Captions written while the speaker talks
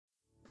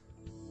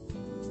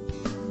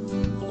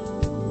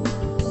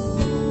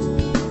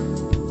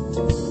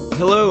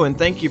Hello, and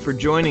thank you for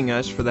joining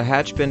us for the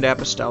Hatchbend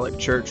Apostolic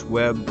Church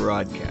web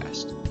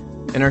broadcast.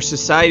 In our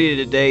society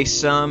today,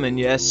 some, and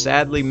yes,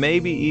 sadly,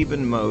 maybe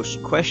even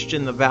most,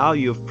 question the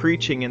value of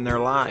preaching in their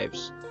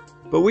lives.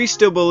 But we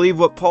still believe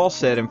what Paul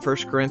said in 1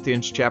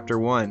 Corinthians chapter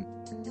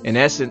 1. In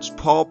essence,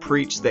 Paul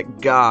preached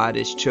that God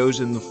has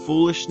chosen the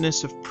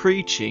foolishness of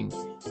preaching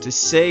to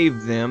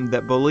save them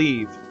that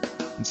believe.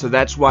 And so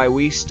that's why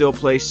we still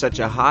place such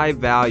a high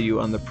value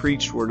on the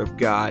preached word of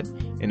God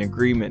in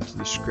agreement to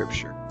the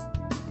Scripture.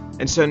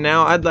 And so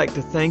now I'd like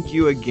to thank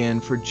you again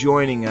for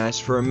joining us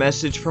for a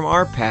message from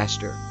our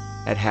pastor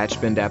at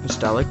Hatchbend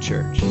Apostolic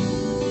Church.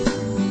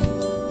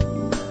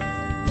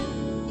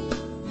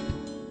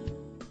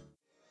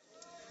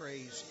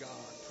 Praise God.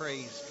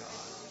 Praise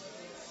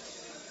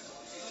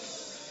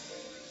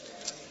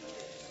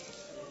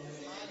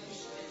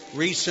God.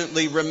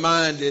 Recently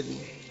reminded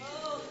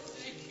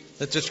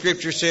that the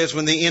Scripture says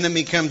when the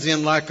enemy comes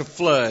in like a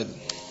flood.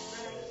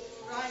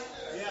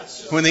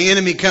 When the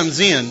enemy comes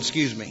in,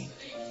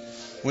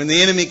 When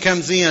the enemy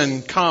comes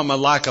in,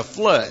 like a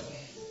flood.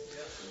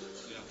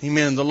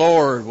 Amen. The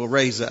Lord will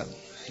raise up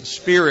the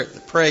Spirit, the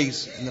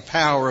praise, and the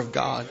power of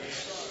God.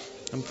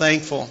 I'm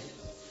thankful.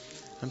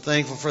 I'm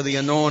thankful for the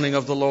anointing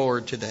of the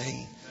Lord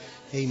today.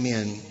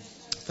 Amen.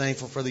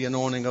 Thankful for the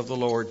anointing of the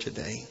Lord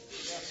today.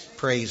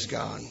 Praise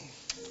God.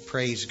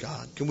 Praise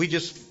God. Can we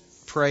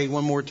just pray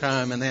one more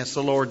time and ask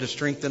the Lord to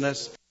strengthen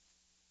us?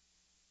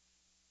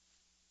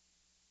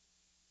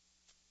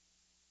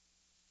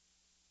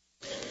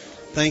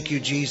 Thank you,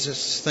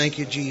 Jesus. Thank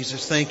you,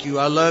 Jesus. Thank you.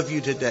 I love you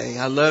today.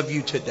 I love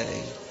you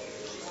today.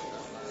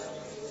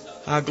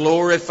 I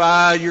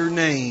glorify your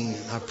name.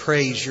 I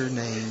praise your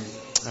name.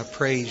 I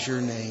praise your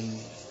name.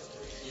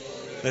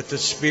 Let the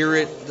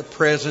Spirit, the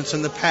presence,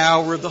 and the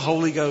power of the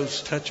Holy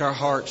Ghost touch our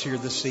hearts here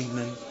this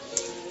evening.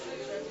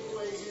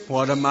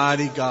 What a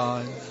mighty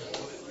God.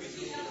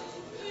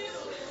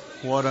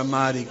 What a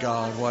mighty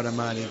God. What a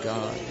mighty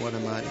God. What a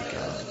mighty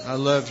God. I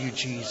love you,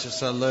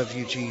 Jesus. I love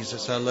you,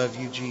 Jesus. I love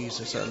you,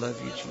 Jesus. I love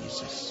you,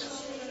 Jesus.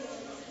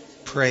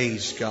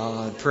 Praise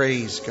God.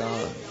 Praise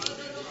God.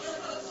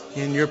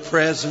 In your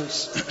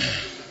presence,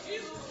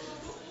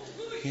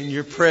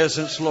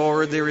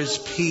 Lord, there is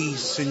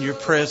peace. In your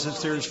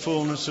presence, there is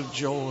fullness of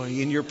joy.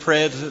 In your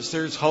presence,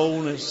 there is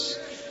wholeness.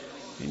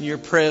 In your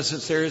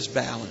presence, there is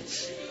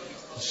balance.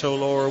 So,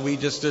 Lord, we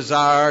just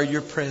desire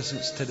your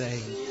presence today.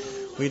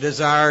 We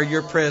desire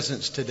your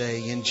presence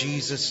today in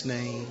Jesus'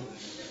 name.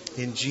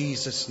 In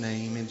Jesus'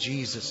 name. In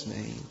Jesus'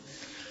 name.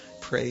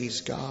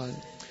 Praise God.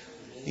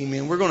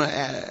 Amen. We're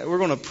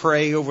going to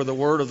pray over the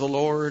word of the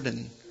Lord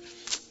and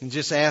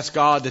just ask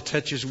God to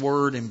touch His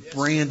word and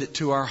brand it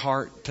to our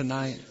heart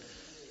tonight.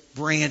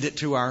 Brand it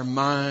to our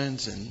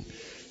minds. And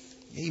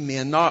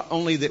amen. Not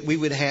only that we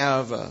would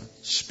have a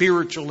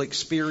spiritual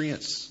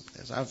experience,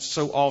 as I've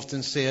so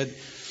often said,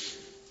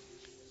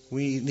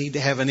 we need to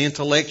have an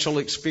intellectual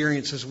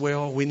experience as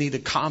well. We need a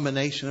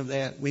combination of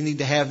that. We need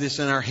to have this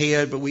in our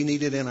head, but we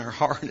need it in our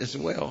heart as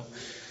well.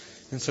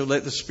 And so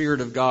let the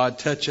Spirit of God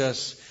touch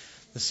us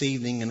this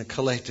evening in a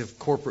collective,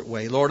 corporate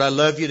way. Lord, I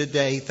love you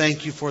today.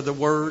 Thank you for the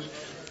word.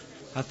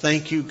 I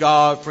thank you,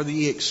 God, for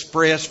the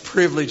express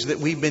privilege that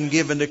we've been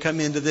given to come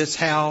into this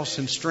house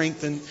and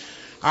strengthen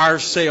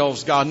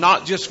ourselves, God,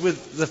 not just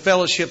with the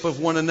fellowship of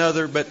one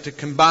another, but to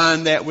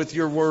combine that with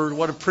your word.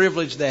 What a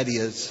privilege that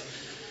is.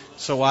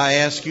 So I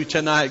ask you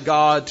tonight,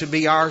 God, to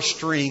be our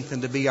strength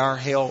and to be our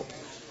help.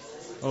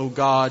 Oh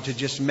God, to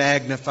just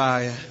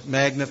magnify,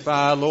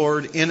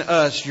 Lord, in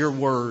us your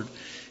word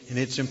and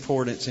its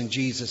importance in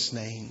Jesus'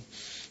 name.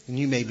 And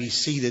you may be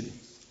seated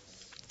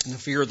in the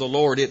fear of the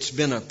Lord. It's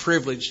been a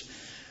privilege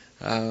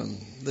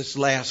this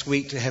last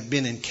week to have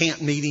been in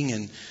camp meeting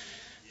and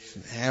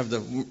have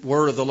the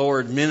word of the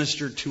Lord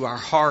ministered to our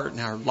heart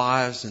and our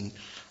lives. And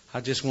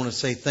I just want to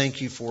say thank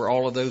you for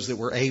all of those that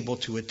were able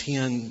to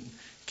attend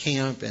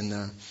camp,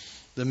 and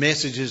the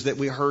messages that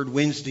we heard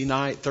Wednesday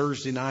night,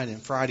 Thursday night, and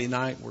Friday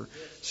night were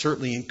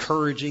certainly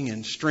encouraging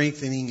and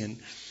strengthening.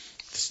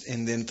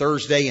 And then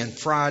Thursday and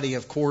Friday,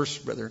 of course,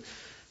 Brother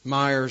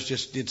Myers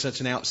just did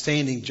such an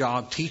outstanding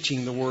job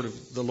teaching the Word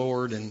of the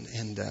Lord,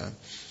 and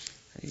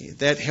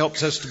that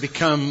helps us to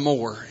become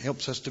more,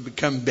 helps us to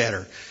become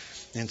better.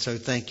 And so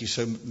thank you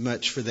so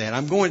much for that.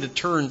 I'm going to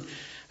turn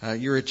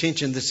your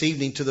attention this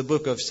evening to the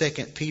book of 2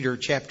 Peter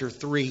chapter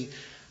 3.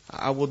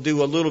 I will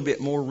do a little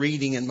bit more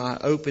reading in my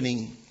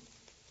opening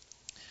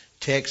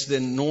text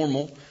than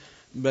normal,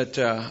 but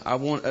I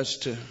want us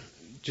to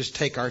just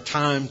take our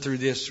time through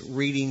this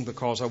reading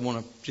because I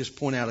want to just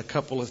point out a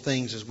couple of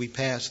things as we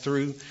pass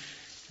through,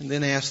 and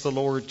then ask the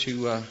Lord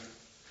to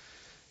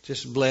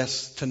just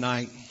bless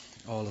tonight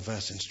all of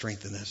us and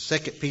strengthen us.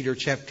 2 Peter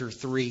chapter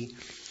 3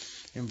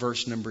 and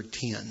verse number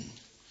 10.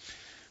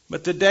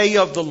 But the day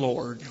of the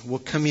Lord will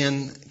come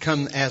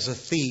as a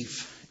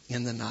thief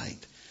in the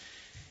night,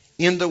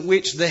 in the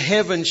which the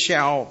heavens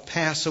shall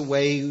pass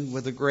away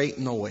with a great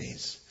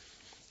noise,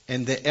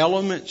 and the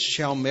elements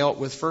shall melt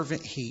with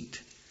fervent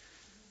heat.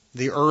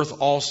 The earth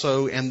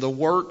also and the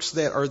works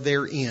that are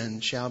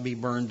therein shall be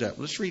burned up.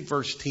 Let's read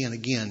verse 10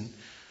 again.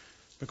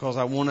 because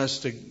I want us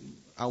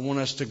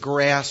to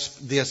grasp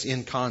this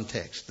in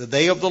context. The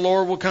day of the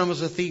Lord will come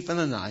as a thief in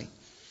the night,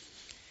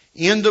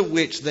 into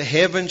which the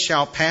heavens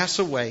shall pass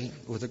away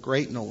with a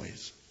great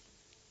noise,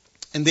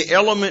 and the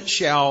elements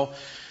shall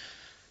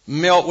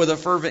melt with a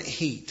fervent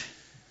heat.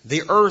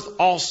 The earth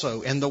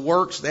also and the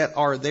works that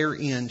are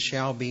therein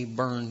shall be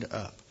burned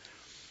up.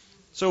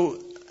 So,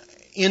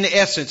 in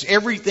essence,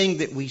 everything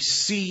that we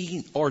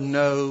see or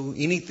know,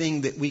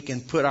 anything that we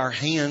can put our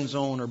hands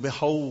on or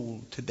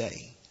behold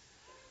today,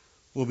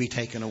 will be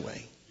taken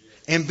away.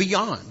 And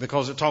beyond,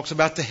 because it talks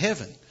about the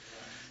heaven.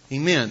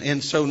 Amen.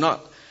 And so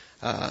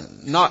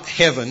not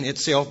heaven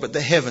itself, but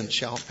the heavens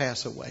shall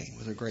pass away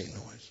with a great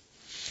noise.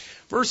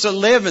 Verse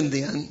 11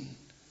 then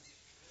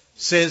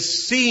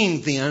says,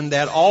 seeing then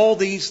that all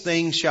these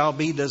things shall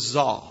be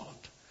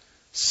dissolved,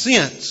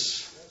 since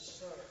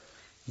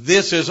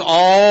this is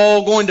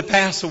all going to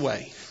pass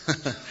away.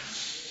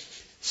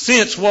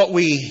 Since what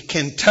we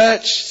can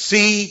touch,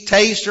 see,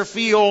 taste, or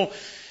feel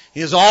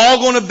is all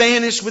going to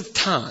vanish with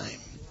time.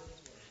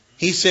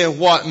 He said,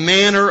 what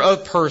manner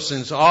of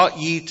persons ought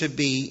ye to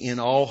be in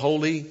all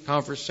holy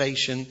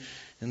conversation?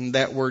 And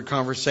that word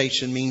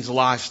conversation means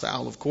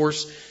lifestyle, of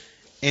course,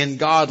 and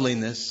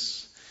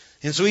godliness.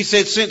 And so he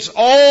said, since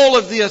all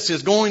of this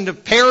is going to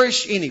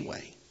perish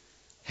anyway,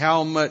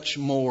 how much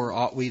more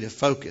ought we to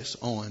focus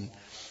on,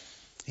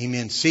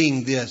 amen,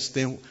 seeing this,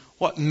 then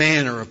what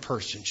manner of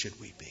person should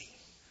we be?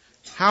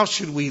 How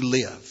should we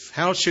live?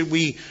 How should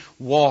we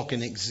walk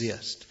and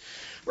exist?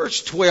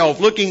 Verse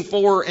 12, looking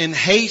for and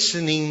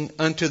hastening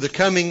unto the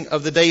coming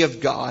of the day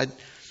of God,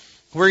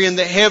 wherein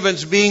the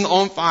heavens being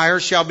on fire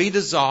shall be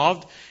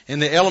dissolved,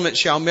 and the elements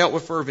shall melt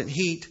with fervent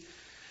heat.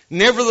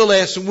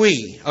 Nevertheless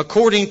we,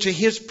 according to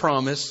His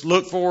promise,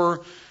 look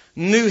for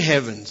new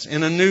heavens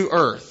and a new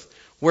earth,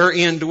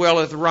 wherein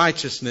dwelleth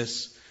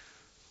righteousness.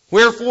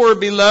 Wherefore,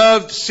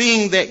 beloved,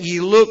 seeing that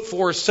ye look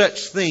for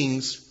such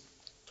things,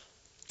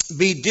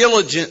 be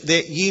diligent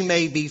that ye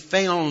may be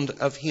found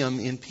of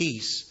Him in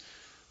peace,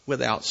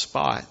 without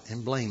spot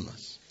and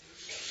blameless.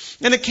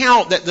 And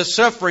account that the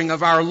suffering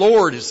of our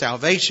Lord is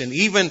salvation,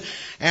 even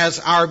as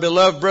our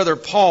beloved brother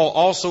Paul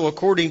also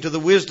according to the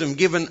wisdom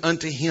given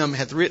unto him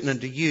hath written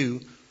unto you,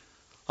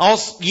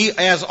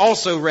 as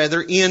also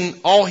rather in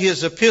all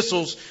his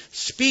epistles,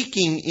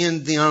 speaking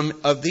in them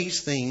of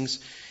these things,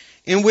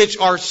 in which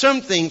are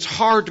some things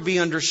hard to be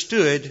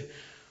understood,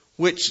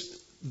 which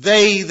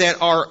they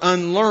that are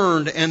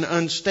unlearned and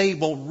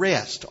unstable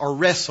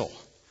wrestle,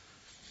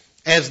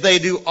 as they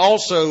do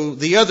also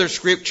the other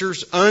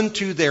scriptures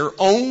unto their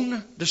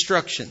own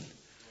destruction.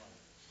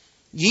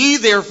 Ye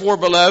therefore,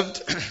 beloved,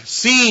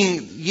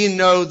 seeing ye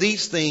know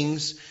these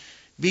things,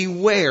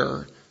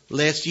 beware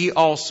lest ye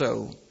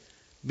also,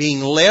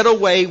 being led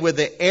away with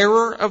the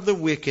error of the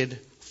wicked,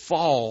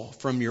 fall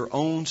from your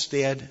own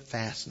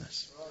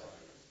steadfastness.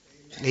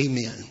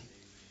 Amen.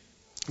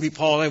 Let me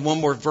pause. I have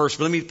one more verse,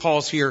 but let me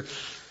pause here.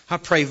 I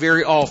pray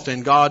very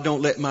often, God,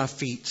 don't let my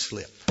feet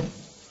slip.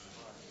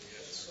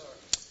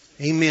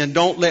 Amen.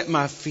 Don't let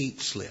my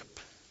feet slip.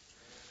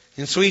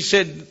 And so he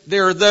said,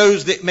 there are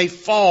those that may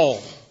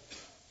fall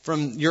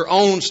from your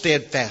own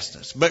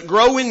steadfastness, but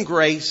grow in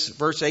grace,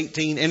 verse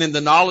 18, and in the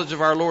knowledge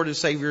of our Lord and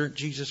Savior,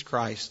 Jesus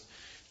Christ.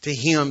 To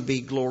Him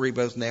be glory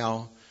both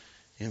now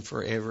and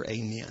forever.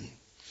 Amen.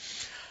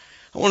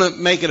 I want to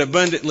make it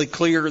abundantly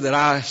clear that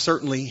I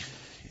certainly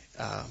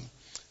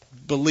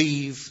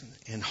believe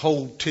and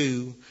hold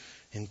to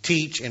and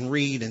teach and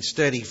read and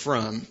study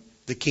from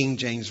the King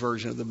James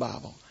Version of the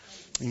Bible.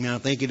 Amen. I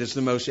think it is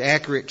the most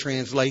accurate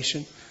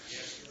translation.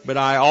 But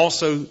I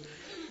also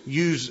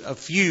use a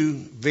few,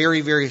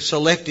 very, very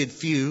selected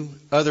few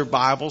other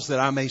Bibles that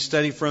I may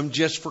study from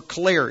just for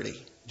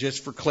clarity.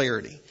 Just for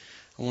clarity.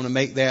 I want to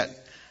make that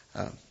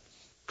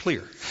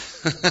clear.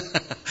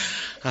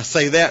 I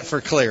say that for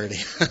clarity.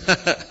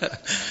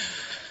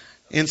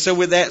 And so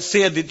with that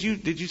said, did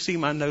you see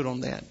my note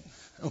on that?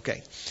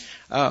 Okay.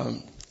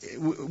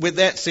 With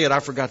that said, I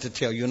forgot to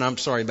tell you, and I'm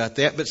sorry about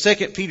that. But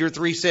 2 Peter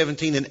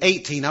 3:17 and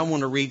 18, I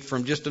want to read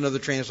from just another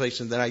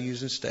translation that I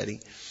use and study.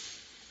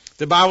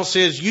 The Bible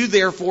says, you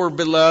therefore,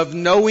 beloved,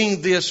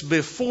 knowing this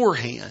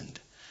beforehand,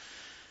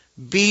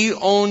 be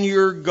on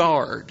your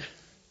guard,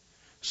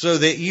 so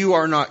that you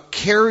are not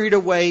carried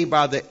away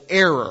by the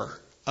error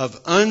of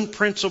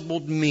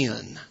unprincipled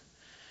men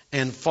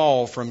and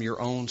fall from your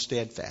own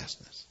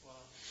steadfastness.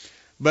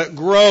 But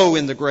grow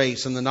in the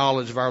grace and the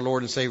knowledge of our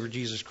Lord and Savior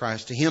Jesus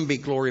Christ. To Him be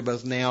glory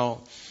both now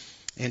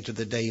and to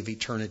the day of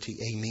eternity.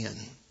 Amen.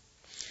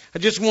 I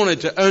just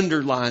wanted to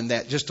underline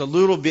that just a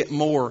little bit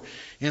more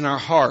in our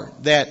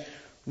heart, that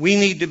we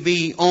need to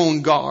be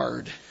on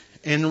guard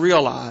and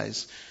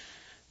realize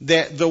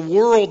that the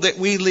world that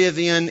we live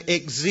in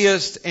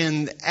exists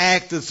and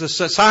act as the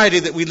society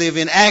that we live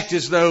in act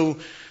as though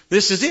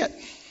this is it.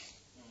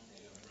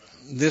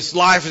 This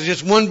life is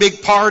just one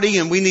big party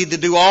and we need to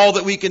do all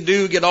that we can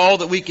do, get all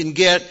that we can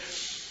get.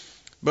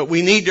 But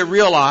we need to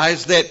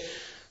realize that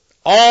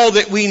all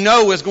that we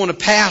know is going to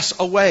pass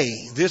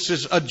away. This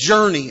is a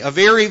journey, a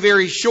very,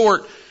 very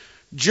short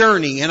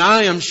journey. And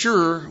I am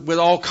sure, with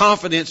all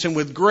confidence and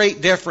with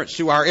great deference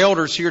to our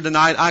elders here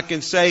tonight, I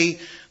can say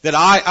that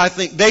I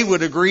think they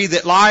would agree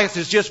that life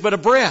is just but a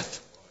breath.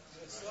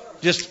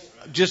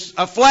 Just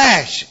a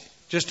flash.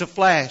 Just a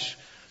flash.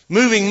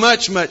 Moving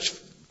much, much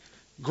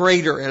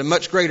greater, at a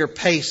much greater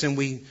pace than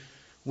we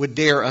would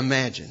dare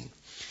imagine.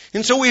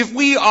 And so if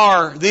we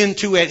are then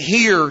to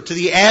adhere to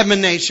the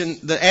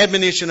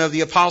admonition of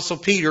the Apostle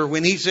Peter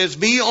when he says,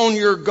 be on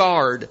your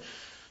guard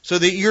so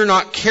that you're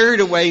not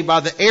carried away by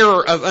the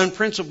error of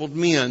unprincipled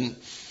men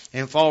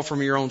and fall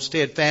from your own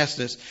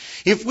steadfastness.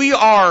 If we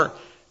are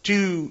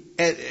to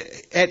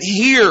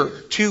adhere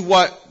to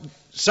what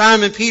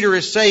Simon Peter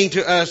is saying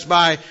to us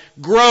by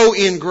grow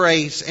in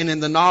grace and in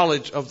the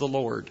knowledge of the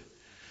Lord,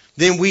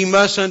 then we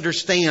must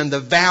understand the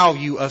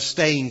value of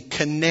staying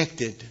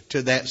connected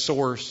to that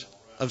source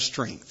of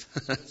strength.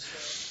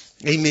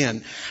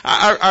 Amen.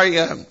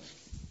 I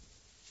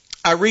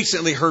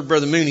recently heard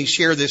Brother Mooney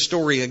share this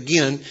story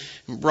again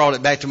and brought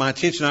it back to my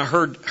attention. I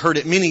heard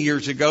it many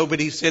years ago, but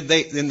he said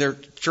in their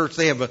church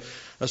they have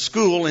a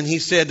school, and he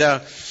said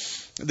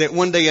that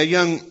one day a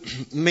young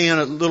man,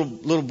 a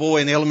little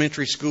boy in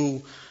elementary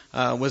school,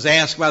 was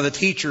asked by the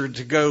teacher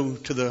to go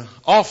to the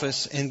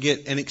office and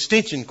get an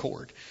extension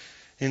cord.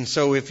 And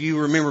so if you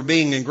remember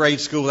being in grade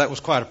school, that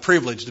was quite a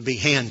privilege to be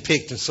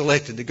handpicked and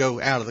selected to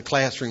go out of the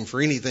classroom for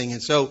anything.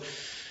 And so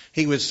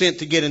he was sent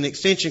to get an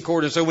extension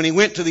cord. And so when he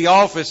went to the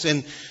office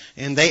and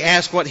they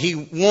asked what he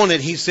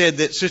wanted, he said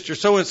that Sister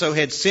So-and-so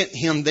had sent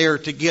him there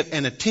to get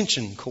an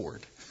attention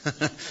cord.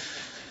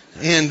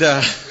 And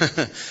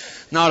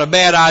not a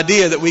bad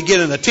idea that we get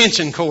an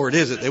attention cord,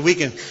 is it? That we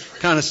can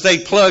kind of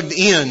stay plugged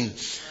in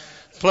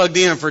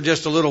for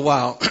just a little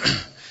while.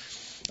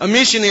 A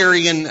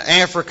missionary in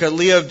Africa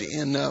lived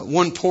in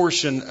one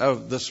portion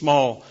of the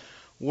small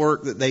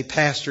work that they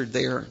pastored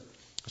there.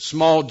 A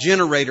small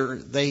generator.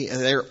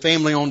 Their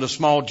family owned a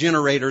small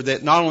generator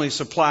that not only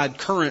supplied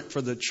current for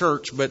the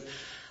church, but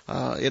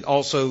it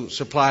also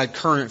supplied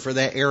current for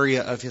that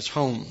area of his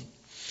home.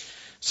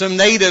 Some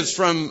natives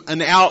from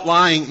an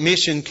outlying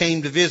mission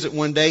came to visit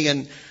one day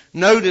and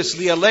noticed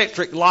the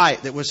electric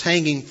light that was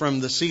hanging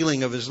from the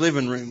ceiling of his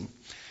living room.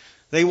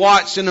 They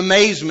watched in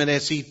amazement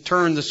as he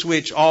turned the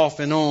switch off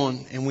and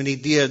on, and when he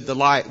did, the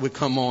light would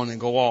come on and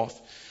go off.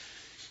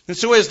 And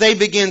so as they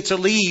began to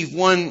leave,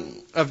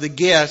 one of the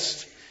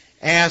guests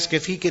asked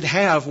if he could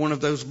have one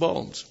of those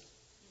bulbs.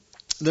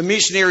 The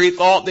missionary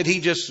thought that he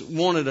just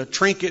wanted a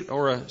trinket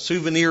or a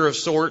souvenir of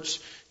sorts,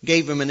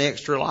 gave him an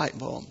extra light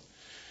bulb.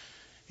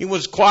 It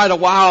was quite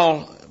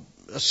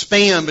a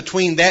span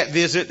between that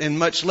visit, and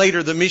much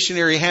later the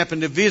missionary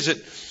happened to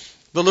visit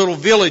the little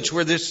village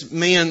where this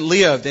man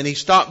lived, and he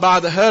stopped by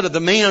the hut of the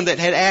man that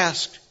had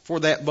asked for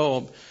that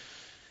bulb.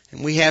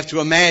 And we have to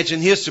imagine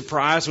his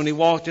surprise when he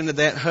walked into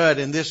that hut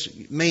and this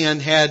man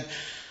had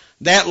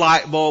that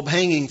light bulb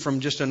hanging from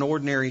just an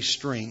ordinary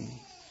string.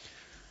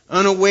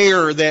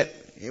 Unaware that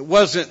it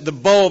wasn't the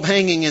bulb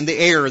hanging in the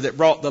air that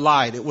brought the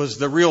light. It was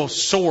the real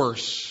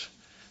source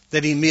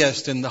that he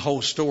missed in the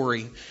whole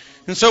story.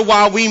 And so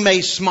while we may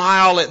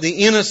smile at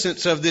the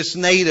innocence of this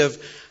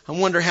native, I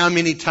wonder how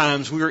many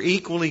times we are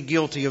equally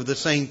guilty of the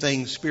same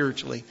thing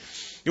spiritually.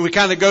 And we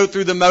kind of go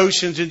through the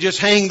motions and just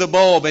hang the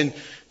bulb and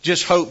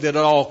just hope that it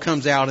all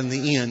comes out in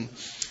the end.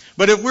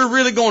 But if we're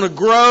really going to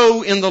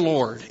grow in the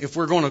Lord, if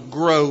we're going to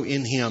grow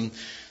in Him,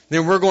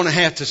 then we're going to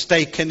have to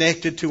stay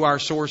connected to our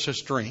source of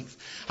strength.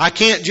 I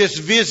can't just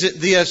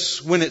visit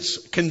this when it's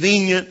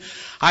convenient.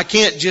 I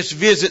can't just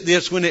visit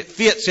this when it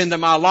fits into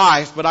my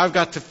life, but I've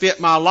got to fit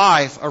my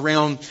life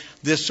around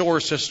this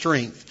source of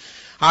strength.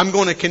 I'm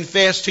going to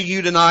confess to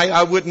you tonight,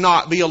 I would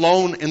not be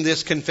alone in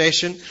this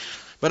confession,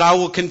 but I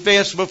will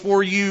confess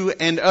before you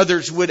and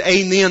others would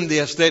amen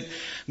this, that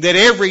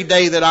every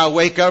day that I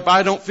wake up,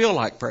 I don't feel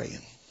like praying.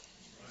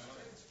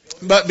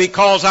 But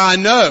because I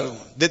know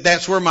that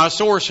that's where my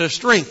source of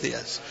strength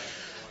is,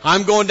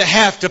 I'm going to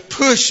have to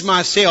push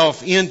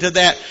myself into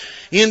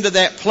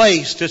that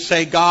place to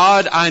say,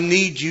 God, I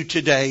need you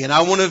today, and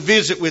I want to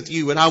visit with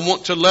you, and I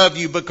want to love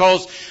you,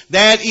 because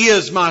that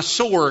is my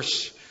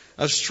source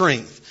of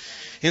strength.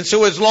 And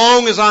so as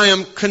long as I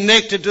am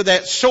connected to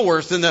that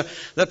source and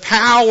the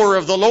power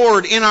of the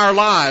Lord in our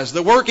lives,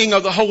 the working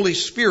of the Holy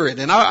Spirit,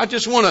 and I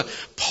just want to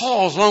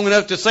pause long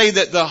enough to say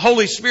that the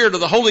Holy Spirit or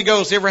the Holy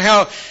Ghost, ever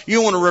how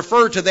you want to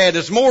refer to that,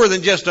 is more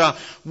than just a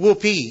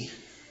whoopee.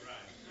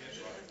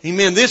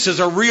 Amen. This is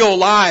a real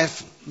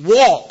life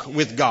walk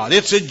with God.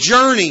 It's a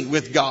journey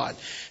with God.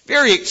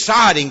 Very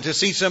exciting to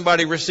see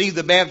somebody receive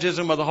the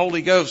baptism of the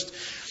Holy Ghost.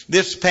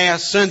 This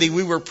past Sunday,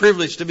 we were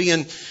privileged to be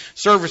in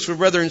service with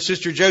Brother and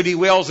Sister Jody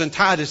Wells in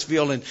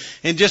Titusville, and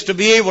just to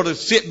be able to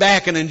sit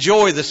back and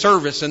enjoy the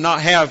service and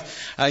not have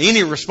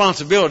any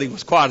responsibility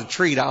was quite a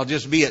treat. I'll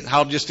just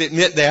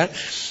admit that.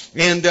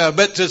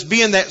 But to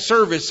be in that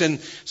service and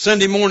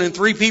Sunday morning,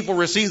 3 people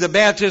receive the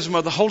baptism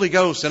of the Holy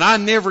Ghost, and I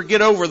never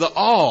get over the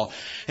awe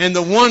and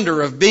the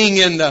wonder of being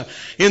in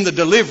the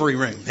delivery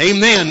room.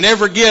 Amen.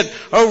 Never get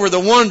over the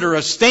wonder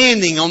of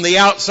standing on the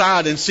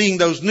outside and seeing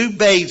those new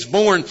babes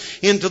born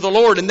into the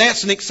Lord. And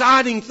that's an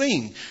exciting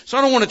thing. So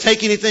I don't want to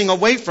take anything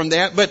away from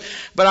that, but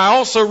I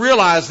also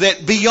realize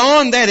that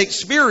beyond that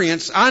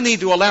experience, I need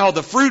to allow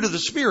the fruit of the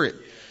Spirit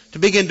to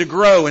begin to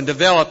grow and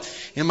develop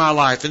in my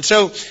life. And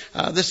so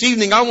this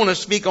evening I want to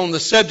speak on the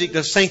subject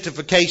of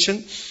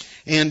sanctification.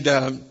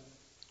 And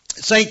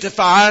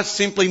sanctify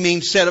simply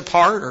means set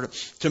apart, or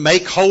to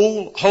make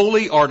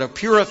holy, or to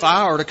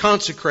purify, or to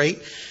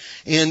consecrate.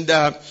 And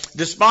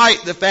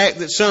despite the fact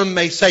that some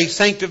may say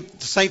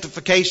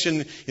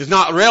sanctification is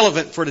not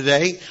relevant for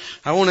today,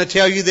 I want to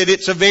tell you that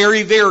it's a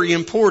very, very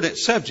important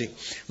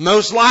subject.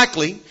 Most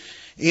likely,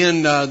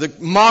 in the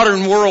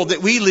modern world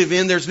that we live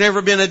in, there's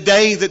never been a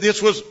day that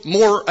this was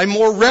a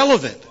more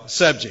relevant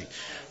subject.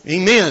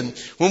 Amen.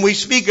 When we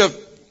speak of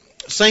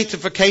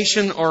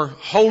sanctification or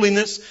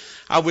holiness,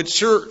 I would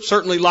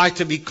certainly like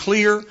to be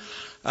clear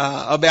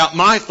about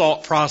my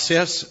thought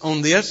process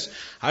on this.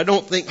 I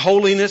don't think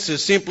holiness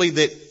is simply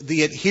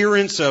the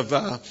adherence of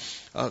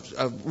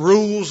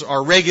rules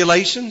or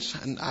regulations.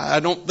 And I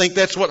don't think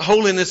that's what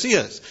holiness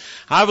is.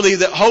 I believe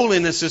that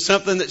holiness is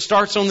something that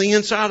starts on the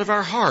inside of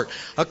our heart.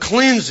 A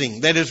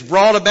cleansing that is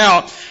brought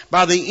about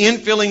by the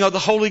infilling of the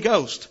Holy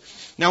Ghost.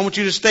 Now I want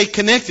you to stay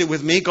connected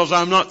with me, because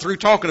I'm not through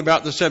talking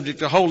about the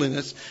subject of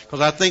holiness,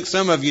 because I think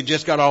some of you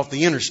just got off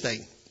the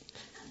interstate.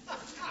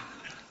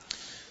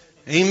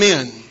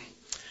 Amen.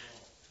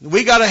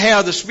 We got to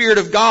have the Spirit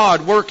of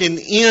God working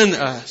in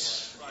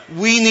us.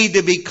 We need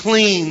to be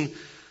clean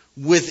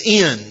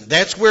within.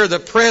 That's where the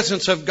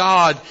presence of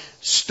God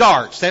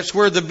starts. That's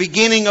where the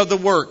beginning of the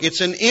work. It's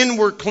an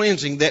inward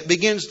cleansing that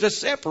begins to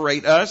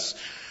separate us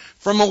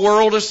from a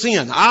world of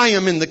sin. I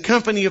am in the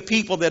company of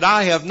people that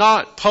I have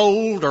not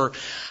polled, or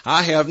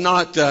I have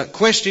not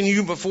questioned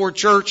you before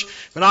church,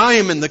 but I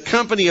am in the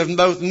company of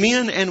both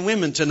men and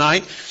women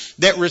tonight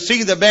that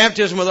receive the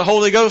baptism of the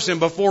Holy Ghost, and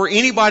before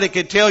anybody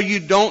could tell you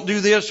don't do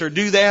this or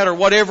do that or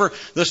whatever,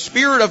 the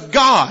Spirit of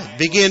God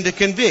began to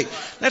convict.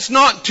 That's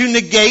not to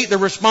negate the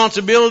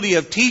responsibility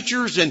of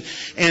teachers and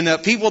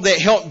people that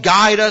help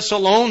guide us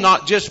along,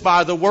 not just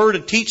by the word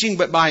of teaching,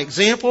 but by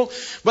example.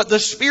 But the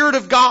Spirit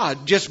of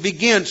God just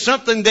began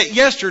something that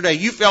yesterday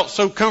you felt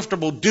so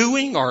comfortable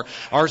doing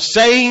or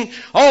saying.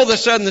 All of a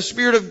sudden the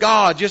Spirit of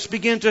God just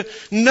began to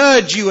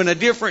nudge you in a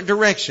different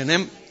direction.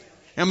 Am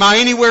I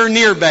anywhere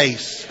near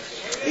base?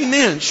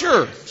 Amen.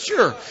 Sure.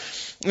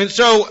 And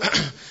so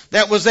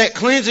that was that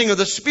cleansing of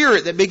the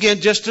Spirit that began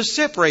just to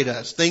separate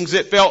us. Things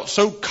that felt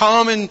so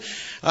common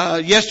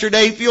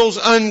yesterday feels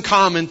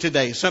uncommon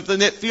today. Something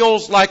that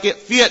feels like it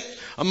fit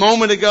a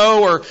moment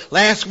ago or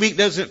last week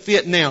doesn't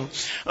fit now.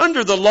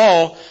 Under the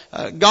law,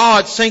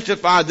 God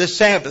sanctified the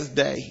Sabbath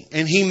day,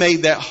 and He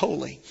made that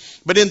holy.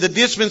 But in the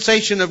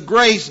dispensation of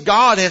grace,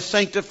 God has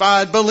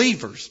sanctified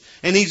believers,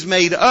 and He's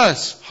made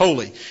us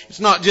holy. It's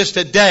not just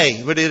a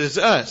day, but it is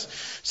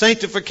us.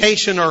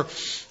 Sanctification or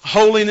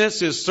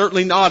holiness is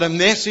certainly not a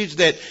message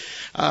that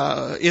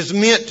is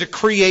meant to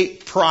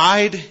create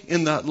pride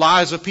in the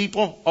lives of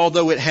people,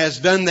 although it has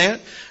done that.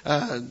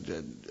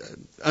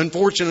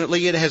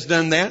 Unfortunately, it has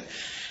done that.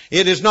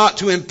 It is not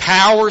to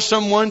empower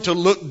someone to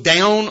look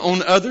down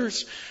on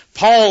others.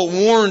 Paul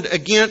warned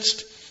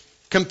against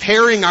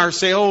comparing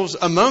ourselves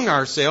among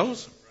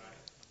ourselves.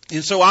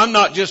 And so I'm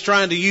not just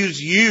trying to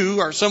use you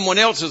or someone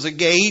else as a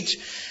gauge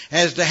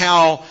as to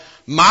how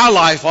my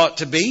life ought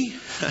to be.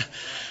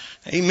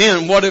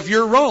 Amen. What if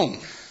you're wrong?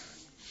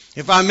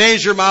 If I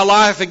measure my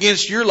life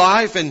against your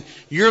life and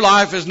your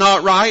life is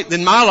not right,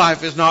 then my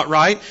life is not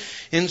right.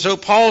 And so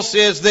Paul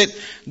says that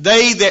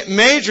they that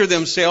measure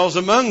themselves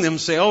among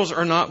themselves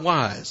are not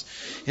wise.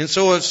 And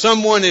so if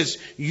someone is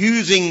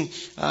using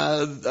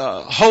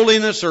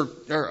holiness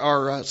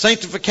or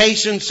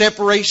sanctification,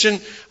 separation,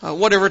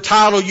 whatever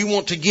title you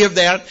want to give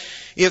that,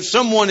 if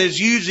someone is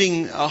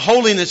using a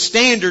holiness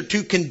standard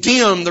to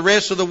condemn the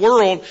rest of the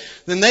world,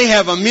 then they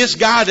have a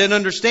misguided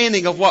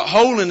understanding of what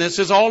holiness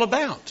is all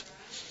about.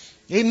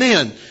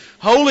 Amen.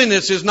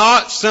 Holiness is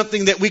not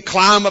something that we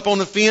climb up on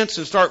the fence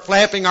and start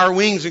flapping our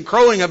wings and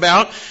crowing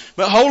about.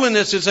 But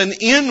holiness is an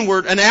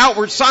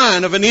outward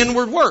sign of an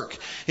inward work.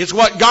 It's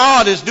what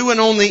God is doing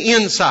on the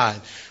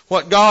inside.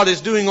 What God is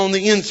doing on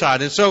the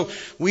inside. And so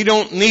we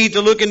don't need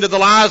to look into the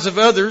lives of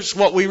others.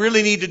 What we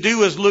really need to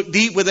do is look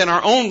deep within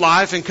our own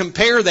life and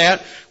compare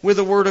that with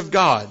the Word of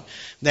God.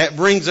 That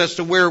brings us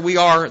to where we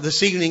are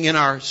this evening in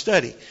our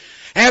study.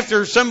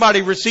 After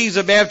somebody receives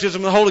a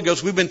baptism of the Holy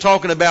Ghost, we've been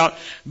talking about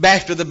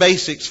back to the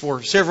basics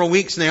for several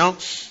weeks now.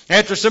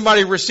 After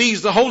somebody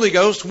receives the Holy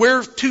Ghost,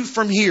 where to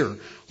from here?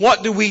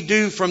 What do we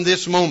do from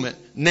this moment?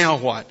 Now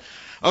what?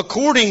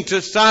 According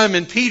to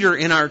Simon Peter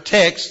in our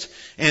text,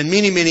 and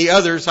many, many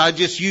others, I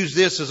just use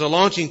this as a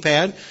launching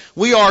pad,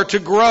 we are to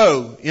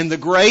grow in the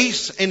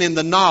grace and in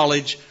the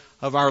knowledge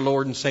of our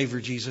Lord and Savior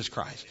Jesus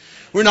Christ.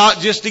 We're not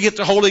just to get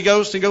the Holy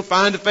Ghost and go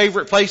find a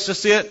favorite place to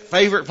sit,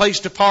 favorite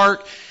place to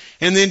park,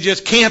 and then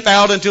just camp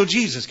out until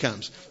Jesus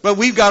comes. But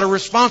we've got a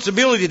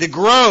responsibility to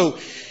grow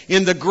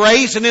in the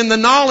grace and in the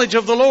knowledge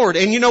of the Lord.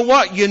 And you know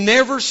what? You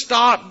never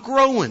stop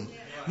growing.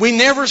 We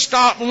never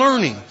stop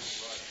learning.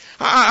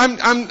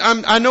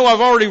 I know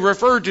I've already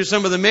referred to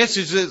some of the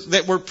messages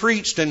that were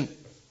preached,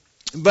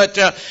 but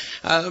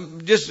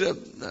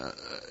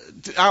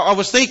I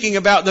was thinking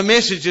about the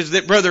messages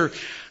that Brother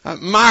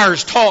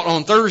Myers taught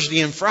on Thursday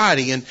and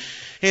Friday,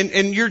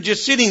 and you're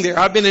just sitting there.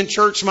 I've been in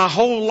church my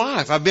whole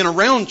life. I've been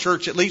around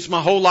church at least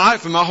my whole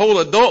life, and my whole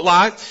adult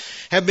life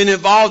have been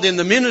involved in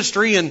the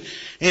ministry, and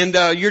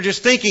you're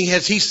just thinking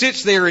as he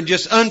sits there and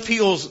just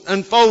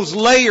unfolds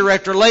layer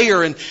after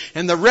layer, and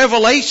the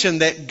revelation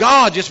that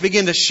God just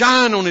began to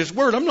shine on His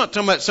Word. I'm not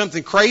talking about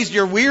something crazy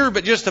or weird,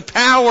 but just the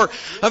power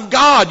of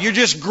God. You're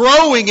just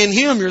growing in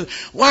Him.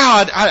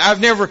 Wow, I've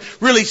never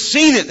really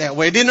seen it that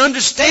way. I didn't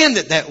understand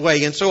it that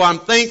way. And so I'm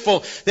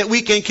thankful that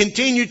we can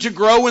continue to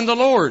grow in the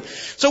Lord.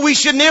 So we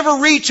should never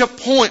reach a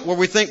point where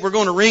we think we're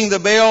going to ring the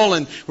bell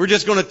and we're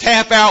just going to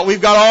tap out.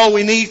 We've got all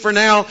we need for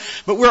now.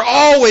 But we're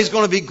always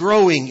going to be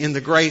growing in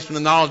the grace and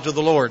the knowledge of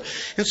the Lord.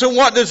 And so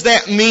what does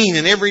that mean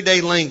in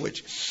everyday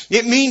language?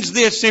 It means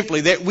this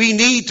simply, that we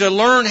need to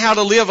learn how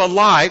to live a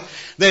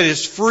life that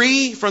is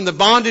free from the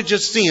bondage of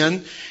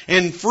sin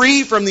and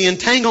free from the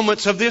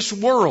entanglements of this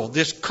world,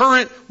 this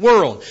current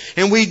world.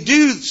 And we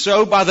do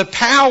so by the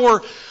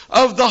power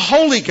of the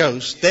Holy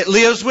Ghost that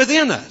lives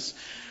within us.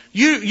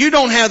 You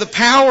don't have the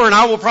power, and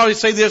I will probably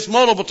say this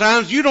multiple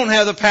times, you don't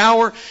have the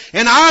power,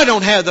 and I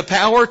don't have the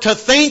power to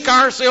think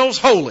ourselves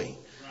holy.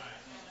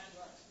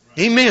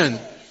 Amen.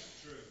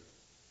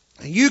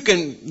 You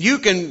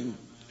can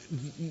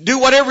do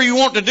whatever you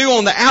want to do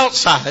on the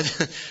outside,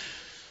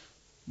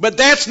 but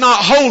that's not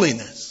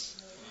holiness.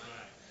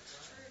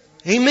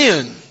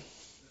 Amen.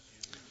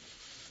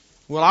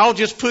 Well, I'll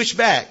just push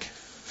back.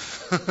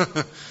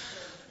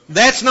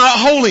 That's not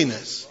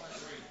holiness.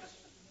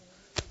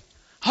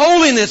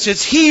 Holiness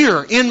is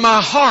here in my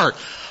heart.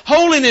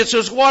 Holiness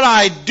is what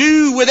I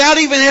do without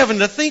even having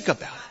to think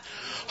about it.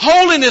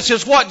 Holiness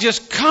is what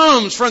just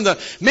comes from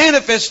the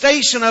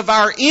manifestation of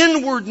our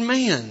inward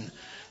man.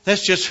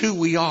 That's just who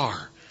we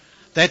are.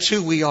 That's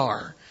who we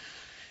are.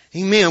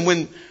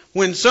 Amen.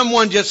 When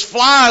someone just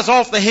flies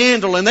off the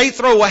handle and they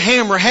throw a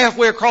hammer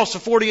halfway across a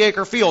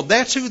 40-acre field,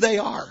 that's who they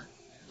are.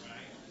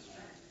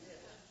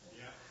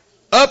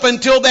 Up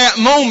until that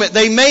moment,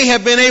 they may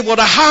have been able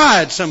to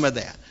hide some of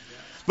that.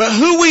 But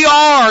who we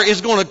are is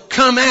going to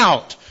come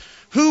out.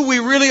 Who we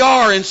really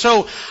are. And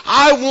so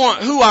I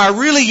want who I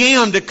really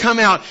am to come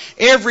out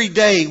every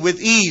day with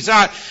ease.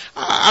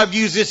 I've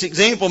used this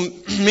example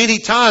many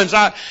times.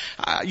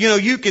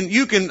 You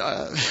can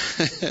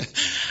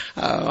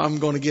I'm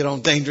going to get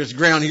on dangerous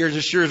ground here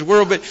as sure as the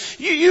world, but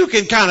you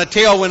can kind of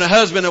tell when a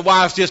husband and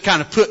wife's just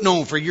kind of putting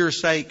on for your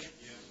sake.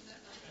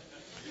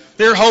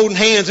 They're holding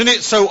hands and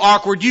it's so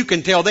awkward you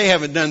can tell they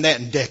haven't done that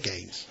in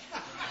decades.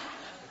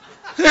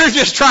 They're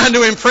just trying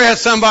to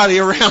impress somebody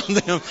around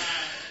them.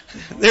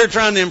 They're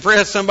trying to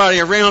impress somebody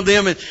around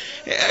them.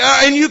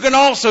 And you can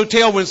also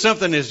tell when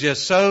something is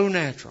just so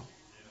natural.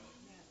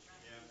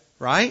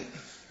 Right?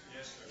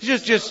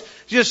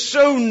 Just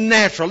so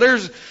natural.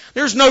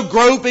 There's no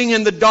groping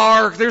in the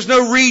dark. There's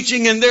no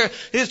reaching in there.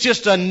 It's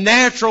just a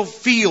natural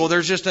feel.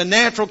 There's just a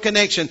natural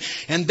connection.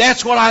 And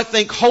that's what I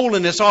think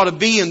holiness ought to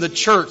be in the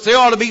church. There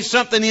ought to be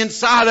something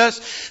inside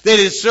us that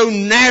is so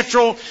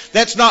natural.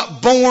 That's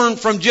not born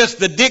from just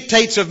the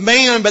dictates of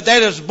man, but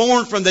that is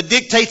born from the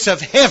dictates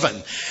of heaven.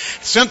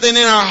 Something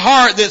in our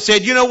heart that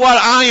said, you know what?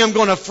 I am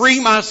going to free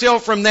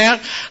myself from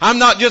that. I'm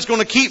not just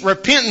going to keep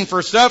repenting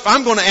for stuff.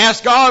 I'm going to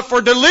ask God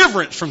for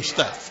deliverance from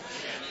stuff.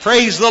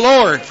 Praise the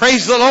Lord.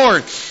 Praise the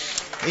Lord.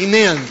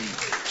 Amen.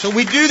 So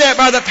we do that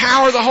by the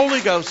power of the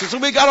Holy Ghost. And so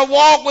we've got to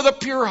walk with a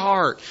pure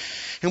heart.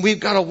 And we've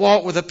got to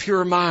walk with a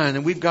pure mind.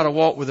 And we've got to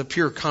walk with a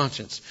pure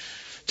conscience.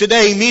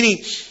 Today,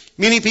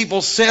 many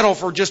people settle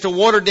for just a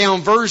watered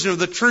down version of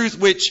the truth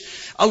which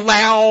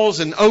allows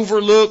and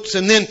overlooks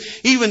and then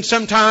even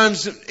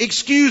sometimes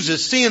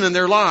excuses sin in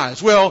their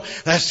lives. Well,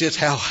 that's just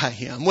how I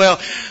am. Well,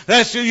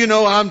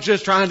 I'm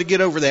just trying to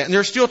get over that. And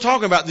they're still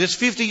talking about this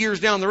 50 years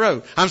down the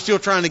road. I'm still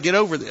trying to get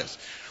over this.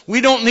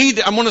 I'm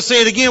going to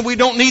say it again, we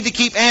don't need to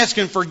keep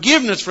asking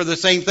forgiveness for the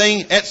same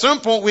thing. At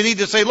some point we need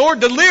to say, Lord,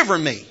 deliver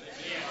me.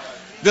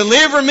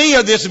 Deliver me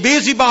of this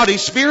busybody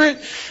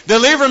spirit.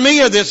 Deliver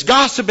me of this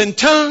gossiping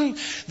tongue.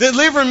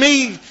 Deliver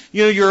me.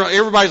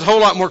 Everybody's a whole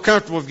lot more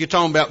comfortable if you're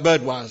talking about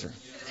Budweiser.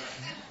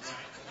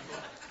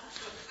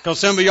 Because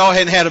some of y'all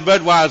hadn't had a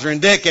Budweiser in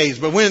decades,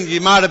 but when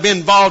you might have been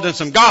involved in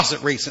some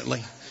gossip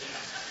recently.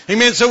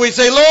 Amen. So we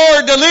say,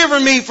 Lord, deliver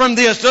me from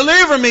this.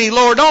 Deliver me,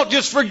 Lord. Don't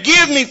just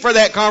forgive me for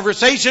that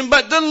conversation,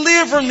 but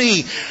deliver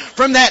me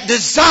from that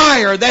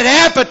desire,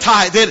 that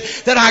appetite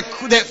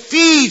that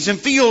feeds and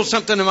feels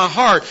something in my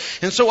heart.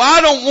 And so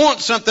I don't want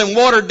something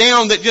watered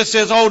down that just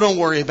says, oh, don't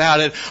worry about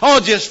it.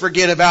 Oh, just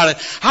forget about it.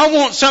 I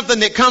want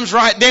something that comes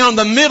right down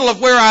the middle of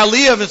where I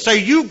live and say,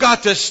 you've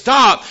got to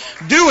stop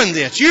doing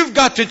this. You've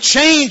got to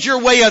change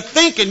your way of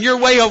thinking, your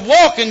way of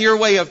walking, your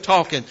way of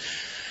talking.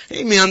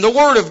 Amen. The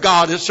Word of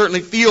God is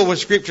certainly filled with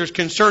scriptures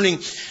concerning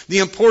the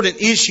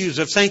important issues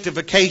of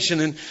sanctification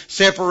and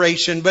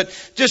separation.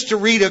 But just to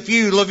read a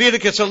few,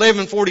 Leviticus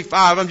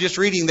 11:45, I'm just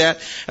reading that.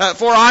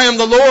 For I am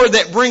the Lord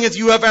that bringeth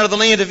you up out of the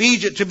land of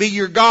Egypt to be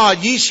your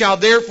God. Ye shall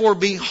therefore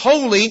be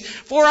holy,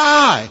 for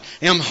I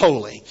am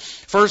holy.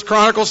 1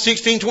 Chronicles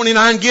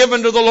 16:29, give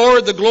unto the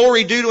Lord the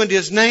glory due unto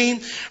His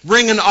name.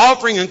 Bring an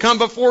offering and come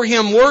before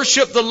Him.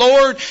 Worship the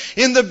Lord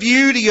in the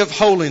beauty of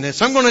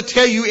holiness. I'm going to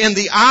tell you, in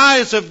the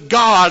eyes of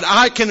God,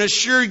 I can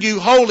assure you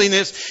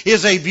holiness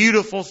is a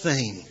beautiful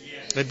thing.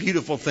 A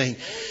beautiful thing.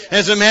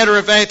 As a matter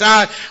of fact,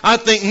 I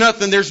think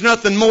there's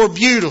nothing more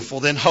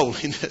beautiful than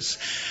holiness.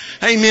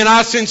 Amen.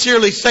 I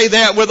sincerely say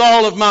that with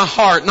all of my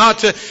heart, not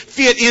to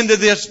fit into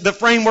the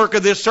framework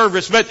of this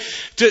service, but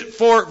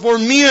for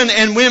men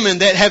and women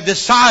that have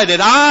decided,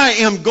 I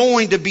am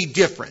going to be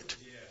different.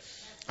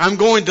 I'm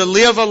going to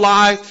live a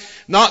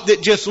life, not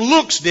that just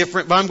looks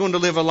different, but I'm going to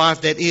live a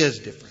life that is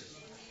different.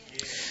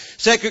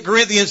 2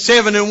 Corinthians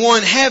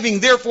 7:1, having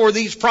therefore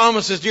these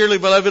promises, dearly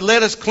beloved,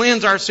 let us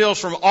cleanse ourselves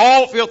from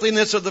all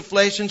filthiness of the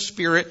flesh and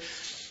spirit,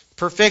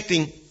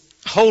 perfecting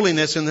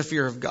holiness in the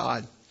fear of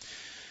God.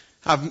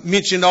 I've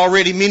mentioned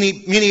already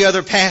many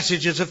other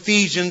passages,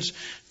 Ephesians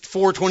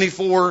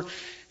 4:24,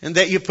 and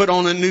that you put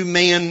on a new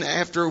man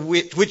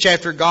which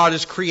after God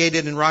is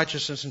created in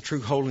righteousness and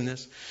true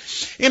holiness.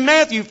 In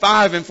Matthew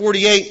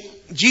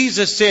 5:48,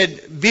 Jesus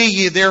said, be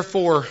ye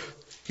therefore,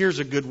 here's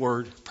a good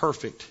word,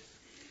 perfect.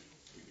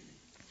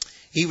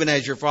 Even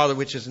as your Father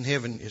which is in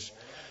heaven is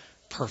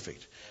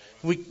perfect.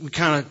 We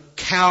kind of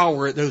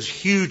cower at those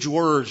huge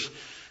words,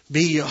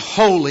 be ye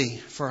holy,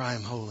 for I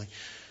am holy.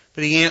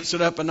 But He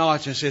answered up a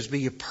notch and says, be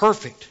ye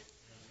perfect,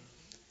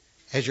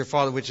 as your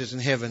Father which is in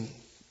heaven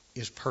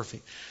is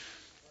perfect.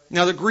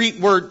 Now the Greek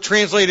word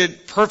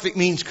translated perfect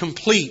means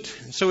complete.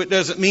 So it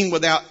doesn't mean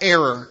without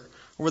error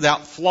or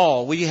without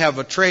flaw. We have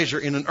a treasure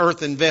in an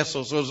earthen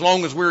vessel. So as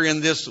long as we're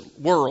in this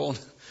world,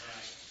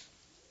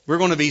 we're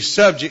going to be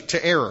subject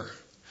to error.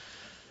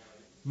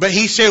 But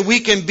He said we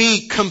can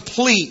be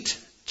complete.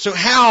 So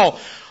how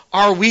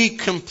are we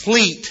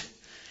complete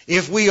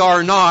if we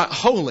are not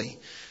holy?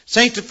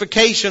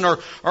 Sanctification or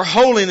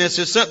holiness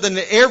is something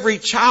that every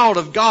child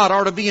of God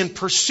ought to be in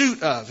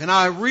pursuit of. And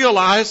I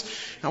realize,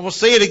 I will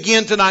say it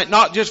again tonight,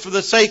 not just for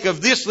the sake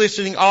of this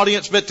listening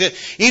audience, but to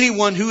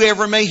anyone who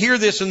ever may hear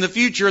this in the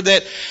future,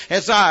 that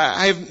as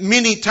I have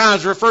many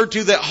times referred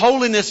to, that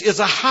holiness is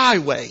a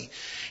highway.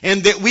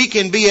 And that we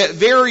can be at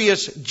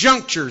various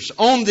junctures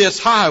on this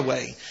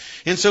highway.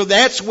 And so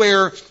that's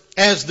where,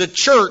 as the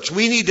church,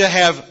 we need to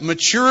have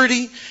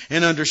maturity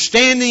and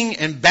understanding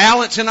and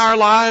balance in our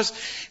lives.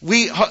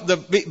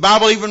 The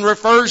Bible even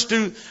refers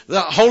to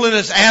the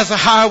holiness as a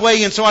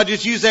highway, and so I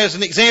just use that as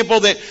an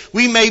example that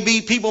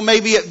people may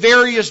be at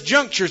various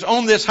junctures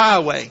on this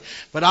highway.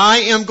 But I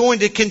am going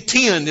to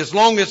contend, as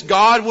long as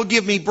God will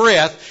give me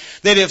breath,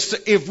 that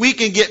if we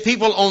can get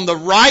people on the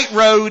right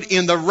road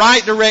in the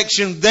right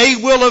direction, they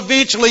will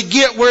eventually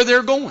get where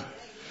they're going.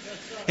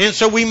 And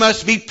so we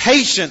must be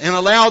patient and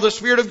allow the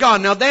Spirit of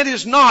God. Now that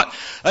is not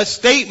a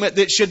statement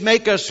that should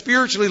make us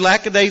spiritually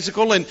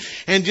lackadaisical and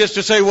just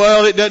to say,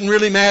 well, it doesn't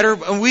really matter.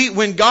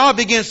 When God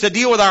begins to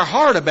deal with our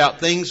heart about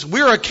things,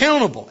 we're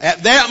accountable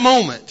at that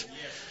moment.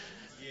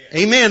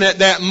 Amen. At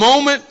that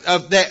moment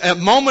of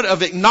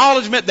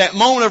acknowledgement, that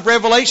moment of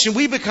revelation,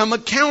 we become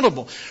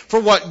accountable for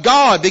what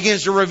God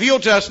begins to reveal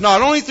to us,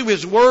 not only through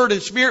His Word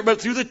and Spirit,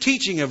 but through the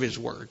teaching of His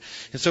Word.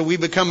 And so we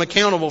become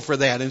accountable for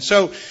that. And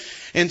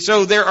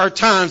so there are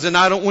times, and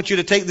I don't want you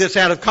to take this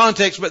out of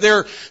context, but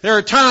there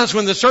are times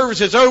when the service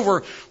is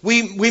over,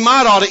 we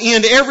might ought to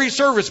end every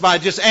service by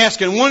just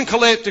asking one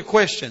collective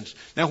question.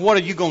 Now, what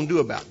are you going to do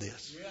about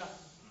this?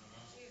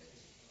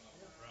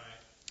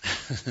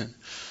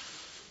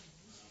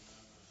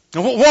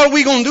 Now, what are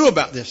we going to do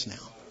about this now?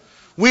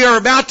 We are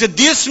about to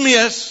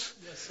dismiss.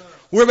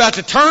 We're about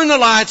to turn the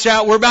lights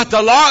out. We're about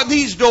to lock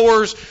these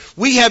doors.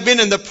 We have been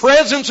in the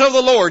presence of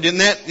the Lord. Isn't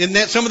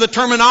that some of the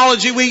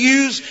terminology we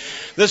use?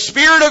 The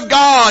Spirit of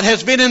God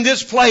has been in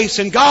this place,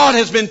 and God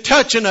has been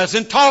touching us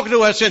and talking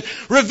to us and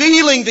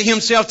revealing to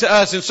Himself to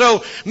us. And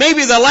so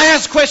maybe the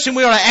last question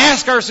we ought to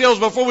ask ourselves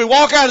before we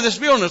walk out of this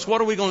building is,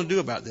 what are we going to do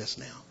about this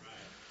now?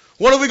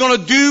 What are we going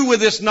to do with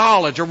this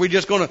knowledge? Are we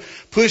just going to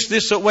push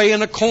this away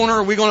in a corner?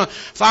 Are we going to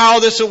file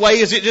this away?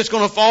 Is it just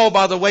going to fall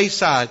by the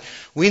wayside?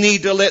 We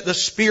need to let the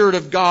Spirit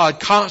of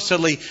God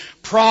constantly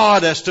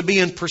prod us to be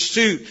in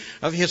pursuit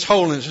of His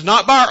holiness. It's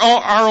not by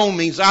our own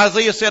means.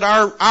 Isaiah said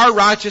our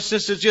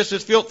righteousness is just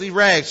as filthy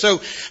rags.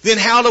 So then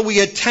how do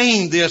we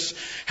attain this?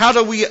 How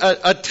do we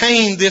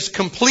attain this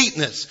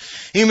completeness?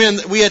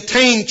 Amen. We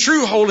attain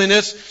true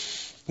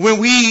holiness when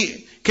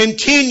we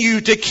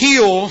continue to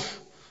kill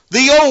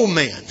the old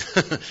man.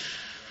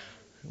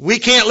 We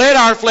can't let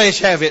our flesh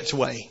have its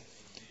way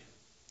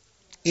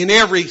in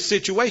every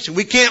situation.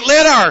 We can't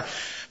let our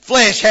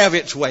flesh have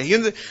its way.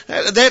 And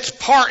that's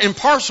part and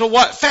parcel of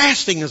what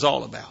fasting is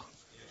all about.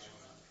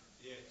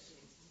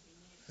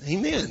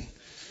 Amen.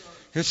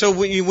 And so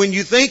when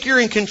you think you're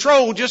in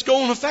control, just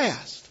go on a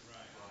fast.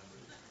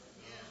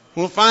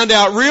 We'll find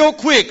out real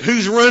quick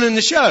who's running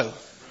the show.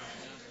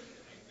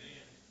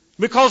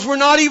 Because we're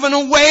not even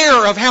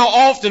aware of how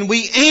often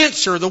we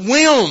answer the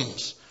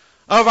whims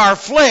of our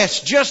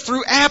flesh just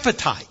through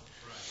appetite.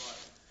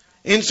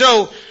 And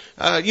so,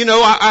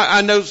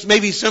 I know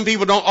maybe some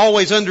people don't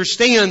always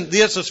understand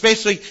this,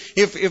 especially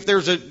if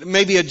there's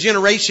maybe a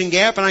generation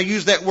gap, and I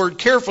use that word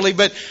carefully,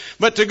 but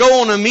to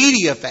go on a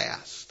media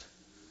fast.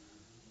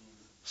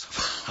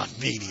 A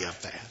media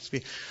fast.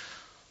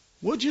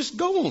 We'll just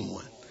go on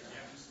one.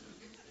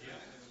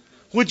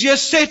 We'll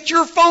just set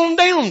your phone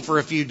down for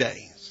a few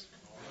days.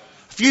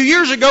 A few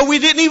years ago, we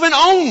didn't even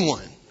own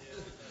one.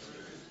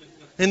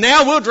 And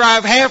now we'll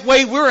drive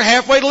halfway. We're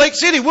halfway to Lake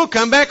City. We'll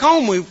come back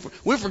home.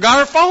 We forgot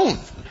our phone.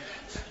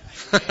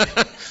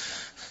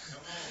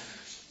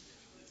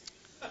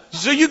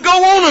 So you go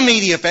on a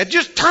media fast.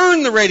 Just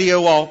turn the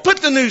radio off.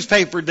 Put the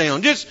newspaper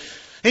down.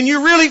 And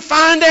you really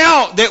find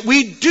out that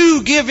we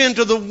do give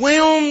into the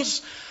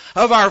whims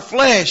of our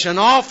flesh an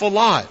awful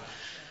lot.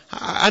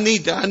 I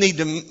need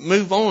to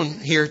move on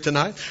here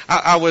tonight.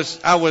 I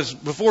was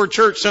before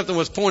church, something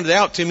was pointed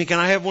out to me. Can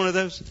I have one of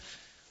those?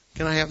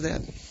 Can I have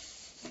that?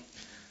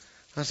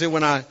 I said,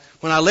 when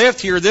I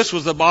left here, this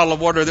was the bottle of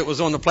water that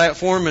was on the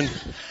platform, and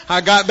I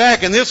got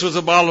back and this was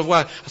a bottle of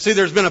water. I see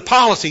there's been a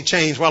policy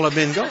change while I've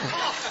been gone.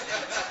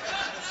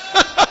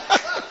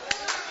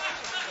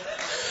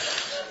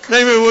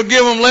 Maybe we'll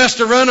give them less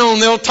to run on,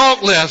 they'll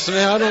talk less.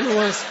 I don't know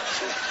what's...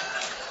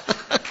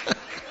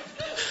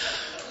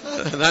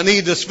 And I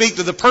need to speak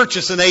to the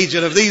purchasing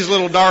agent of these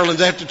little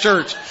darlings after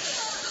church.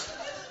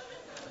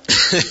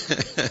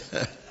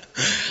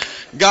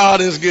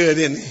 God is good,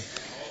 isn't He?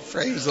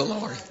 Praise the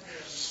Lord.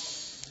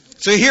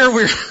 So here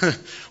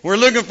we're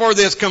looking for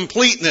this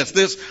completeness,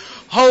 this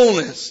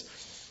wholeness.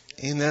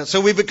 And so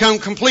we become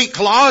complete.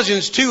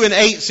 Colossians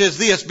 2:8 says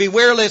this,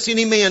 beware lest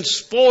any man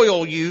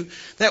spoil you.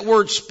 That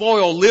word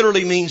spoil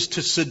literally means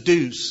to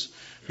seduce.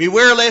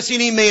 Beware lest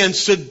any man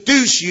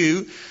seduce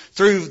you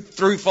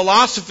through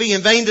philosophy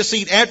and vain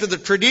deceit, after the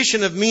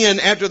tradition of men,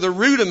 after the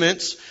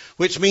rudiments,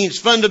 which means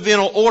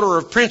fundamental order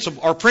of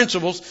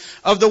principles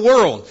of the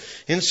world.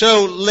 And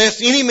so,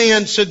 lest any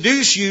man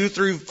seduce you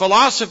through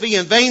philosophy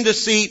and vain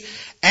deceit,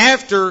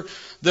 after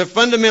the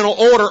fundamental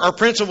order or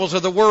principles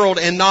of the world,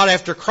 and not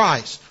after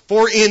Christ.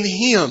 For in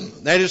Him,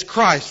 that is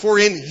Christ, for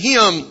in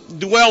Him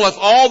dwelleth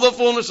all the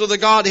fullness of the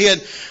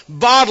Godhead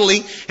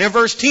bodily. And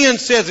verse 10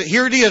 says it,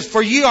 here it is,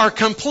 for ye are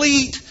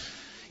complete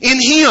in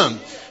Him.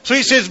 So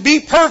He says,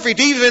 be perfect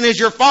even as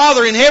your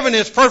Father in heaven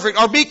is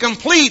perfect, or be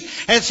complete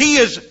as He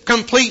is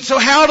complete. So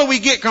how do we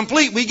get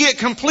complete? We get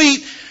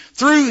complete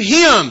through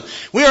Him.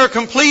 We are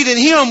complete in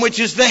Him,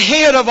 which is the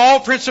head of all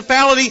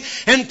principality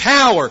and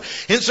power.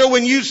 And so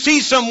when you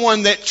see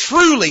someone that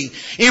truly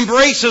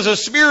embraces a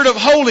spirit of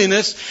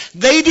holiness,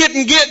 they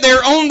didn't get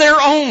there on their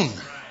own.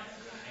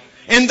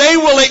 And they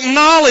will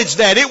acknowledge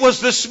that. It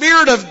was the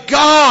Spirit of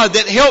God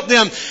that helped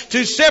them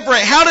to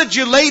separate. How did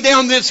you lay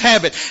down this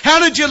habit? How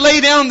did you lay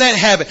down that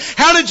habit?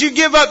 How did you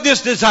give up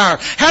this desire?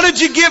 How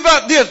did you give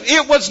up this?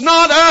 It was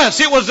not us.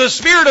 It was the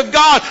Spirit of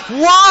God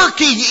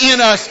working in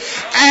us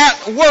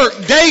at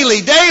work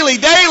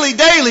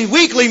daily,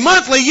 weekly,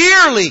 monthly,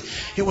 yearly.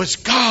 It was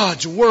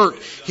God's work.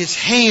 His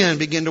hand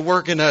began to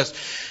work in us.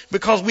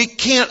 Because we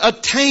can't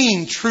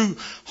attain true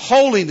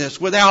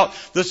holiness without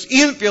this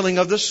infilling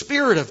of the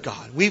Spirit of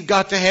God. We've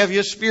got to have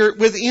His Spirit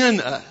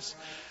within us.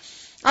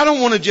 I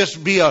don't want to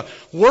just be a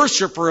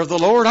worshiper of the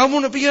Lord. I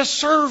want to be a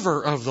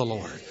server of the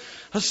Lord.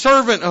 A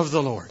servant of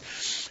the Lord.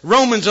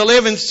 Romans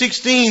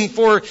 11:16,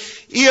 for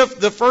if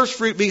the first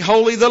fruit be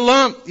holy, the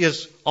lump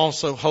is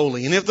also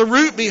holy. And if the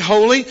root be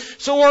holy,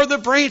 so are the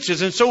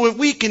branches. And so if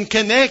we can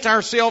connect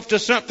ourselves to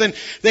something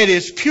that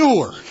is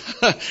pure,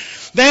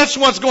 that's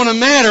what's going to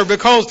matter,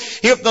 because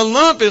if the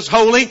lump is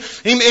holy, and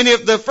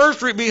if the first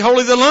fruit be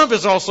holy, the lump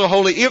is also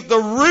holy. If the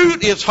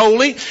root is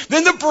holy,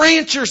 then the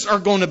branches are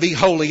going to be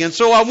holy. And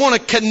so I want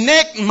to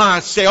connect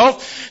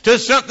myself to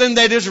something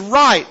that is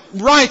right,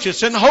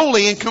 righteous, and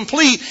holy, and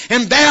complete,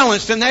 and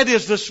balanced, and that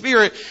is the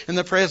Spirit and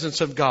the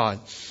presence of God.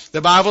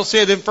 The Bible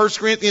said in 1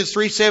 Corinthians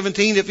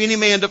 3:17, if any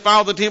man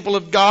defile the temple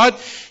of God,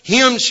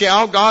 him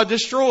shall God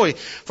destroy.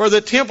 For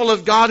the temple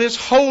of God is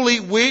holy,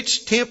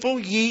 which temple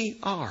ye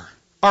are.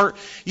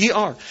 Ye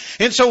are.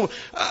 And so,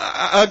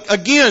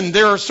 again,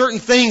 there are certain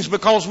things,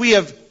 because we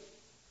have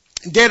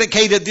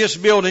dedicated this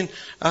building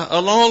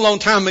a long, long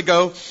time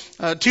ago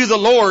to the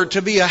Lord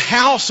to be a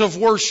house of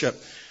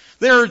worship.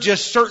 There are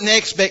just certain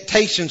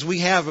expectations we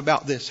have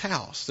about this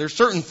house. There's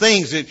certain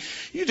things that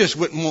you just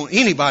wouldn't want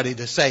anybody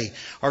to say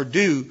or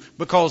do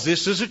because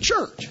this is a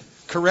church.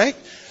 Correct?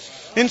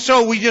 And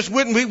so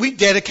we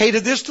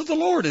dedicated this to the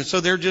Lord. And so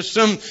there's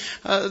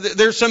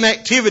some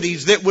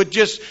activities that would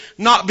just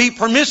not be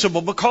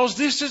permissible because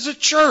this is a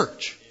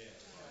church.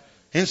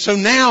 And so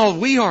now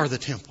we are the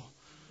temple.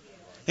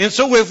 And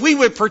so if we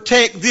would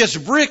protect this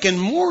brick and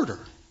mortar,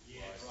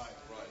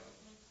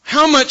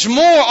 how much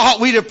more ought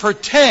we to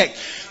protect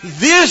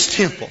this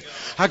temple?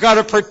 I got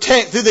to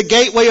protect through the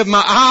gateway of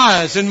my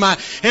eyes and my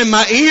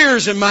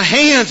ears and my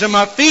hands and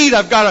my feet.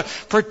 I've got to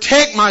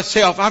protect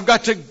myself. I've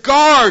got to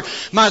guard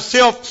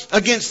myself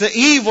against the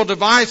evil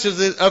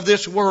devices of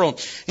this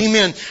world.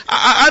 Amen.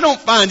 I don't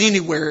find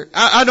anywhere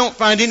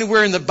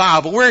in the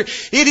Bible where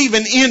it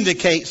even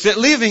indicates that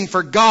living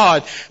for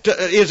God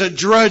is a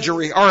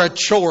drudgery or a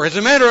chore. As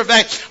a matter of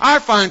fact, I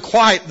find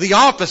quite the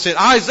opposite.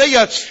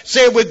 Isaiah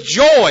said, with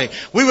joy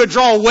we would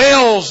draw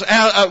water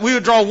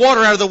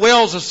out of the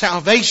wells of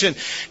salvation.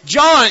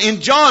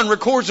 John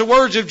records the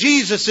words of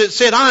Jesus that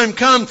said, I am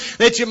come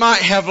that you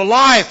might have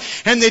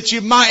life and that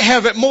you might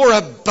have it more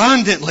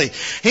abundantly.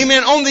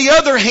 Amen. On the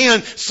other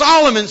hand,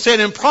 Solomon said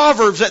in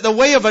Proverbs that the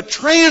way of a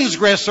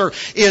transgressor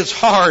is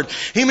hard.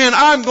 Amen.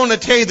 I'm going to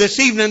tell you this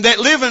evening that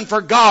living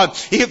for God,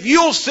 if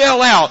you'll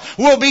sell out,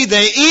 will be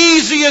the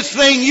easiest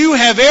thing you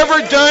have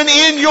ever done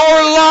in your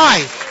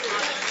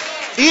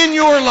life. In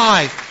your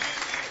life.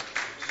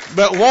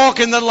 But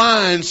walking the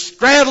line,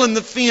 straddling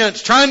the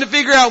fence, trying to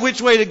figure out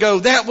which way to go,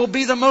 that will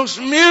be the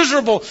most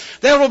miserable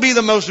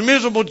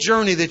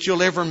journey that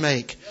you'll ever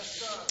make.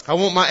 I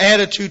want my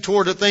attitude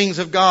toward the things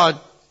of God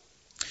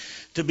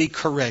to be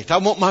correct. I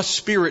want my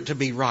spirit to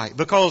be right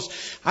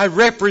because I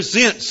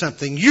represent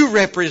something. You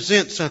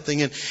represent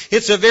something. And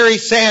it's a very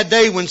sad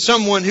day when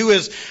someone who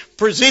is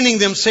presenting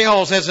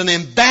themselves as an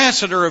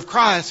ambassador of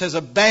Christ has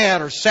a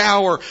bad or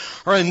sour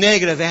or a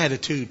negative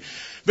attitude.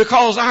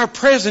 Because our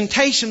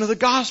presentation of the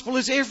gospel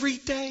is every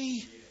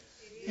day.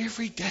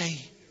 Every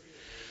day.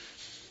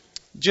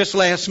 Just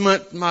last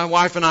month, my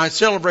wife and I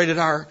celebrated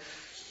our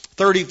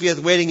 35th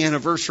wedding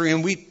anniversary,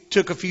 and we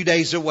took a few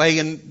days away.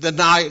 And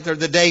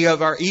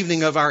the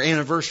evening of our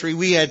anniversary,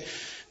 we had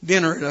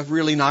dinner at a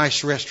really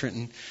nice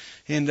restaurant,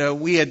 and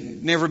we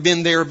had never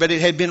been there, but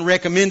it had been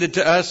recommended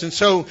to us. And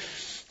so,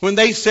 when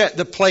they set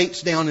the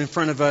plates down in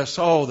front of us,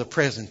 the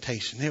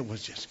presentation, it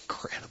was just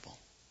incredible.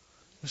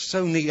 It was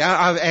so neat.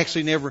 I've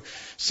actually never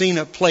seen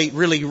a plate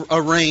really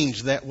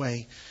arranged that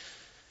way.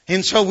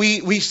 And so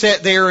we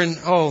sat there and,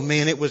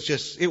 it was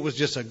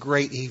just a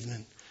great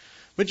evening.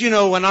 But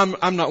and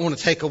I'm not want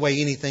to take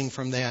away anything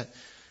from that.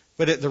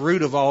 But at the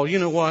root of all, you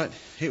know what?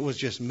 It was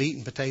just meat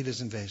and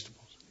potatoes and vegetables.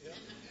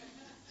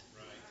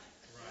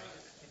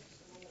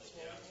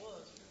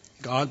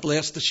 God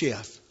bless the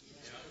chef.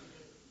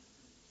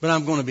 But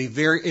I'm going to be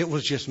it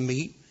was just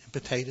meat and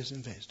potatoes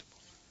and vegetables.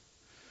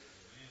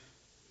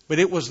 But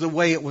it was the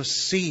way it was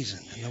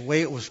seasoned and the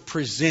way it was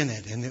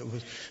presented, and it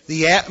was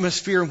the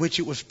atmosphere in which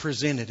it was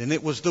presented, and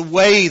it was the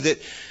way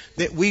that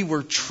we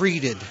were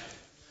treated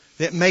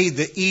that made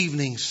the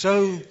evening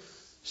so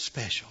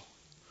special.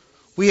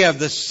 We have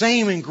the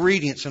same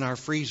ingredients in our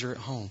freezer at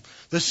home.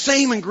 The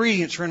same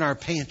ingredients are in our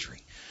pantry.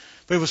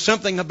 But it was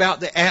something about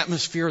the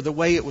atmosphere, the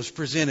way it was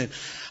presented.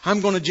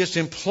 I'm going to just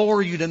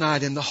implore you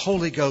tonight in the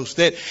Holy Ghost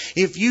that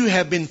if you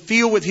have been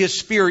filled with His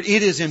Spirit,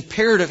 it is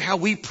imperative how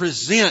we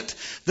present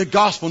the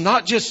gospel.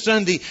 Not just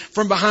Sunday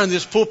from behind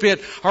this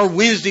pulpit or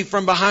Wednesday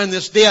from behind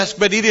this desk,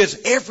 but it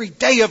is every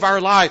day of our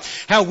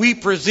life how we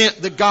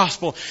present the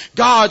gospel.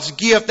 God's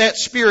gift, that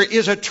Spirit,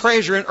 is a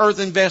treasure in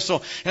earthen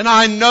vessel. And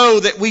I know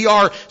that we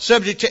are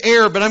subject to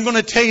error, but I'm going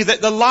to tell you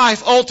that the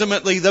life,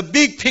 ultimately, the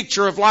big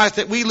picture of life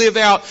that we live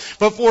out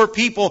before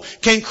people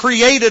can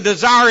create a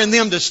desire in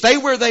them to stay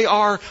where they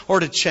are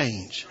or to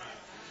change.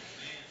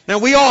 Now,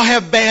 we all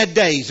have bad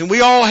days, and we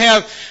all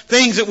have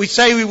things that we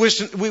say we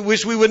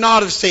wish we would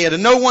not have said.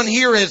 And no one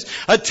here has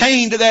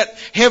attained to that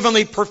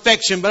heavenly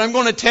perfection. But I'm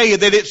going to tell you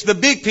that it's the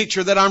big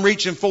picture that I'm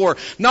reaching for.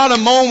 Not a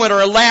moment or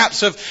a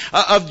lapse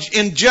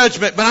in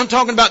judgment, but I'm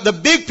talking about the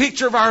big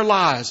picture of our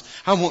lives.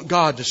 I want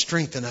God to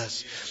strengthen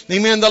us.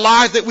 Amen. The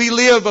life that we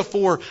live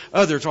before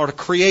others are to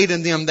create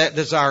in them that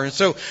desire. And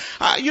so,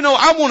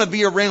 I want to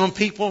be around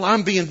people,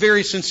 I'm being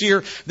very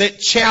sincere, that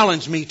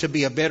challenge me to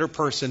be a better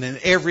person in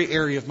every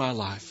area of my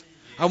life.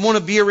 I want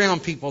to be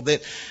around people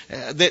that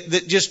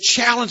just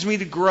challenge me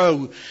to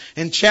grow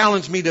and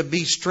challenge me to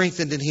be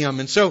strengthened in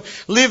Him. And so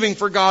living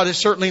for God is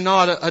certainly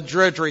not a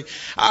drudgery.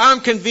 I'm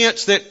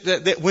convinced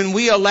that when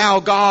we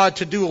allow God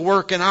to do a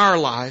work in our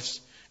lives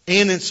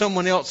and in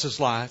someone else's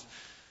life,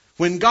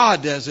 when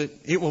God does it,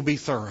 it will be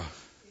thorough.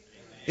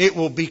 It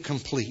will be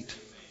complete.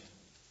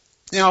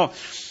 Now,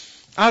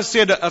 I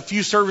said a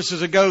few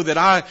services ago that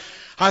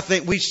I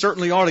think we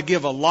certainly ought to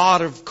give a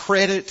lot of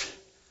credit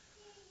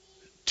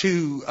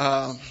to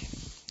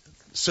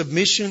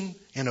submission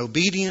and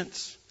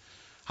obedience.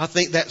 I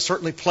think that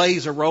certainly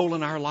plays a role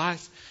in our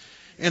life.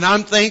 And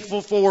I'm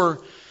thankful for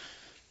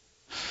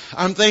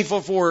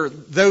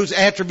those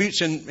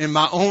attributes in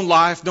my own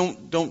life.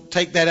 Don't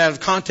take that out of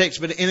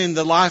context, but in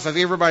the life of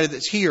everybody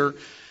that's here.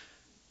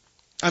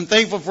 I'm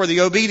thankful for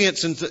the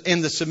obedience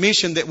and the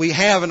submission that we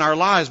have in our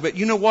lives. But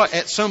you know what?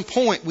 At some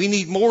point, we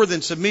need more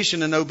than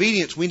submission and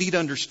obedience. We need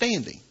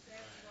understanding.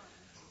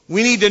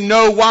 We need to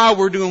know why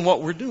we're doing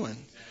what we're doing.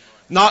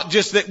 Not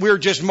just that we're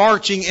just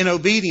marching in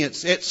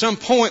obedience. At some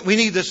point, we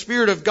need the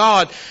Spirit of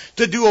God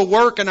to do a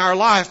work in our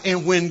life.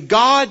 And when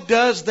God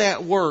does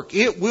that work,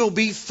 it will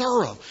be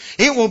thorough.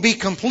 It will be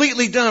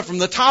completely done from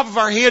the top of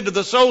our head to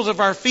the soles of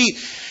our feet.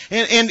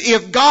 And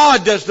if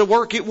God does the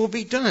work, it will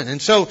be done.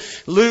 And so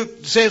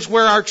Luke says,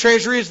 where our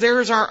treasure is, there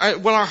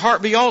will our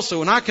heart be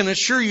also. And I can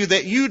assure you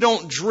that you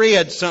don't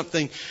dread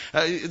something,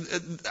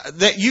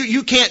 that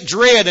you can't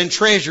dread and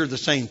treasure the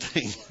same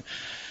thing.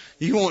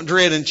 You won't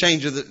dread and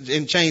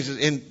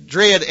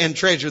dread and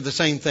treasure the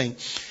same thing.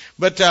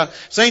 But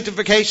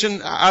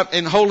sanctification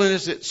and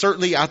holiness, it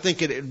certainly, I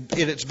think, at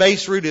its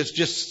base root is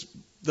just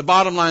the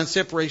bottom line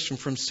separation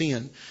from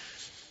sin.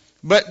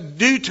 But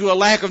due to a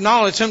lack of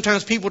knowledge,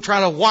 sometimes people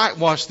try to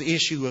whitewash the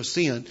issue of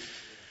sin.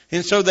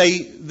 And so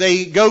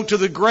they go to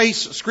the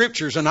grace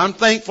scriptures. And I'm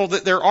thankful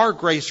that there are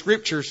grace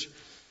scriptures.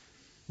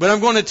 But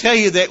I'm going to tell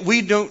you that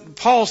we don't,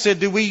 Paul said,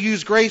 do we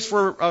use grace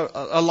for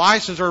a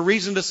license or a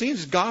reason to sin?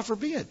 God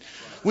forbid.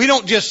 We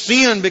don't just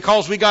sin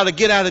because we got a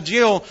get out of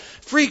jail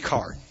free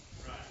card.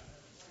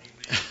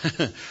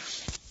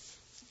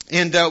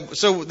 And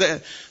so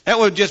that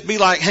would just be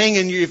like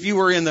hanging you, if you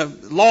were in the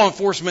law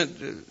enforcement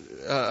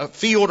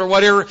field or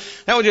whatever,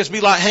 that would just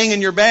be like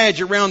hanging your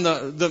badge around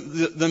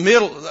the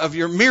middle of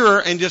your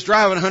mirror and just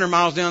driving 100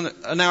 miles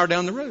an hour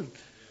down the road.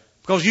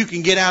 Because you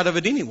can get out of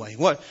it anyway.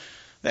 What?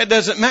 That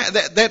doesn't matter.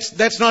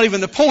 That's not even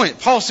the point.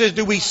 Paul says,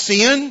 do we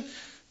sin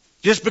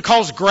just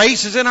because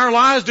grace is in our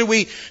lives? Do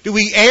we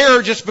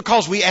err just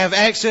because we have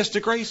access to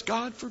grace?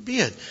 God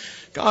forbid.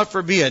 God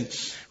forbid.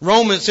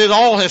 Romans says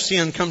all have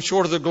sinned, come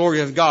short of the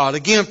glory of God.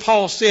 Again,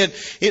 Paul said,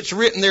 it's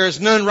written, there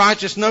is none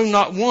righteous, no,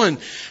 not one.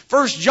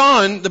 1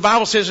 John, the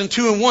Bible says in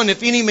 2:1,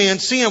 if any man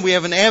sin, we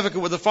have an advocate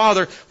with the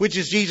Father, which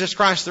is Jesus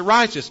Christ the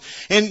righteous.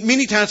 And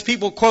many times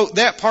people quote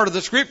that part of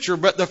the scripture,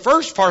 but the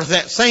first part of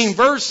that same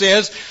verse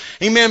says,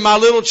 amen, my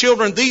little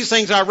children, these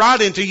things I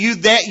write unto you,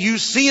 that you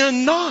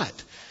sin not.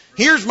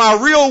 Here's my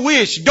real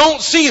wish, don't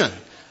sin.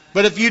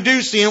 But if you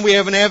do sin, we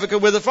have an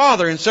advocate with the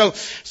Father. And so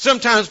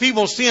sometimes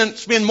people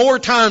spend more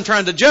time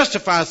trying to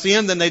justify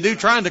sin than they do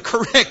trying to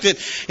correct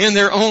it in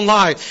their own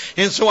life.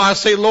 And so I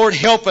say, Lord,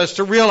 help us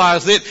to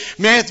realize that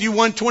Matthew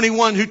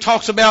 1:21, who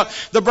talks about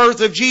the birth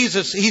of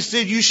Jesus, he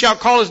said, you shall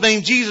call his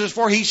name Jesus,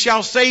 for he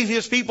shall save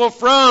his people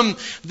from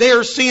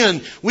their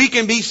sin. We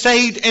can be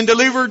saved and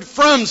delivered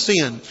from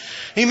sin.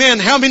 Amen.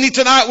 How many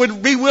tonight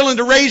would be willing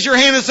to raise your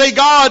hand and say,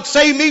 God,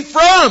 save me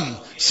from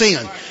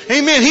sin?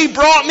 Amen. He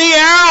brought me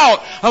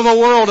out of a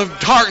world of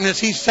darkness.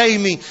 He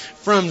saved me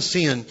from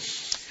sin.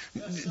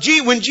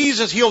 When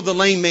Jesus healed the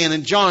lame man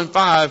in John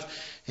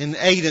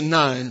 5:8 and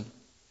 9,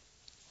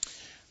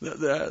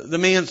 the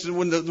man,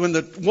 when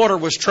the water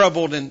was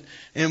troubled and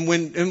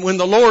when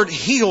the Lord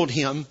healed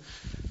him,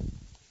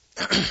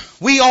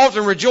 we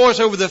often rejoice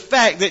over the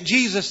fact that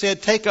Jesus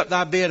said, take up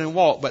thy bed and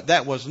walk. But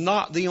that was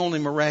not the only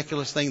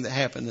miraculous thing that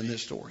happened in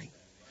this story.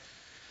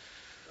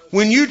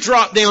 When you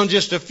drop down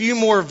just a few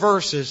more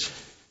verses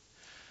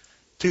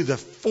to the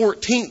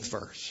 14th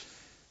verse,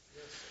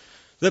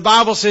 the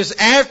Bible says,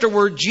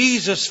 afterward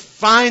Jesus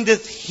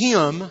findeth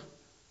him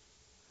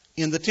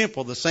in the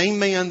temple, the same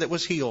man that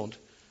was healed,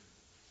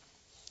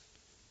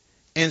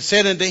 and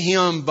said unto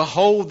him,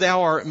 behold,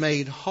 thou art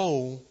made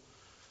whole.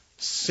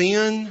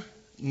 Sin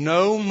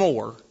no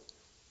more,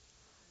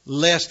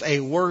 lest a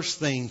worse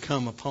thing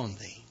come upon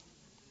thee.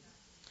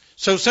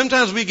 So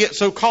sometimes we get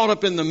so caught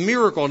up in the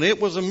miracle, and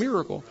it was a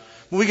miracle.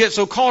 We get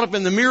so caught up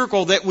in the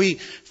miracle that we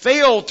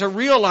fail to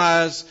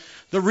realize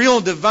the real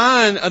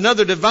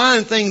another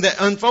divine thing that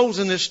unfolds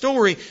in this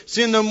story.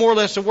 Sin no more,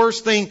 lest a worse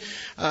thing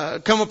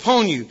come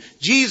upon you.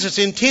 Jesus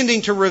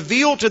intending to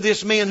reveal to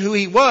this man who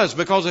he was,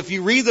 because if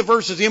you read the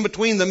verses in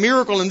between the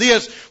miracle and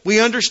this, we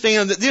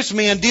understand that this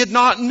man did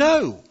not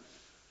know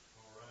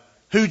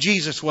who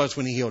Jesus was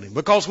when he healed him.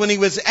 Because when he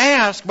was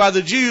asked by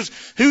the Jews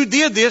who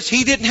did this,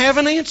 he didn't have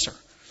an answer.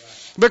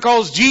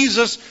 Because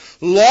Jesus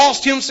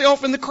lost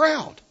himself in the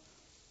crowd.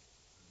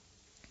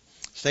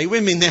 Stay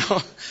with me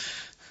now.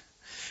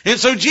 And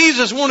so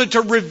Jesus wanted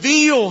to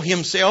reveal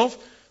himself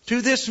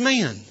to this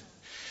man.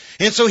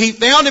 And so he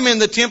found him in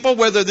the temple,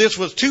 whether this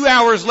was 2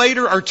 hours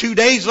later or 2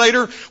 days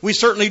later, we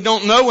certainly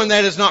don't know, and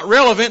that is not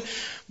relevant.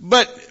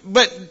 But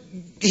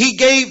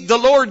the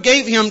Lord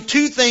gave him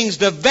two things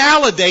to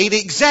validate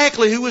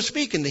exactly who was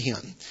speaking to him.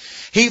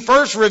 He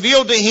first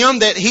revealed to him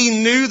that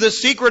he knew the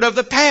secret of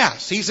the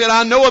past. He said,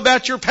 I know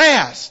about your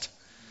past.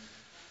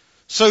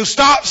 So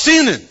stop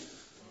sinning.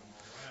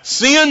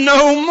 Sin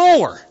no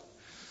more.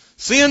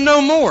 Sin no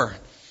more.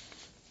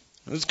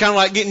 It's kind of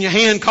like getting your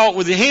hand caught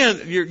with your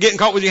hand. You're getting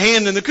caught with your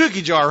hand in the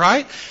cookie jar,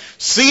 right?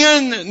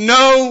 Sin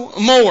no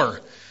more.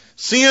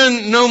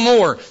 Sin no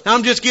more. Now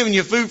I'm just giving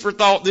you food for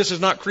thought. This is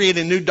not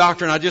creating new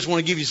doctrine. I just want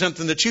to give you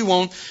something to chew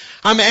on.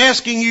 I'm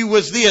asking you,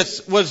 was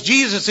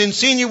Jesus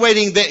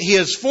insinuating that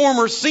his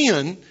former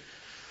sin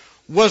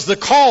was the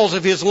cause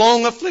of his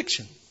long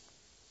affliction?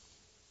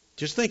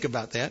 Just think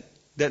about that.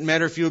 Doesn't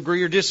matter if you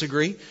agree or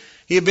disagree.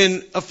 He had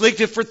been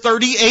afflicted for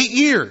 38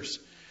 years.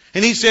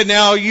 And he said,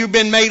 now you've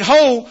been made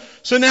whole,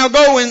 so now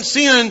go and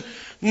sin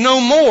no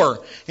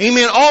more.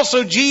 Amen.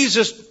 Also,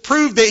 Jesus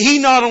proved that he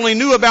not only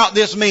knew about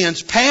this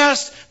man's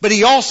past, but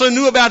he also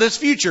knew about his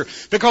future.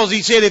 Because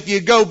he said, if you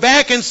go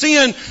back and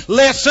sin,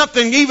 lest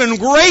something even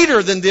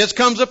greater than this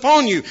comes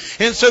upon you.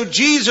 And so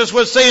Jesus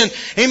was saying,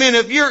 amen,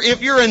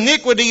 if your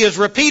iniquity is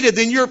repeated,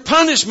 then your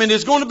punishment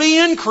is going to be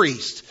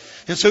increased.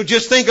 And so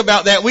just think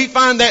about that. We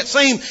find that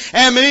same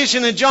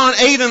admonition in John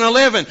 8 and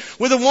 11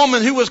 with a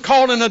woman who was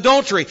caught in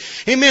adultery.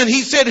 Amen.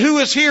 He said, who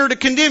is here to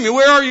condemn you?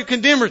 Where are your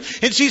condemners?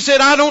 And she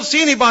said, I don't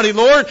see anybody,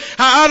 Lord.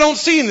 I don't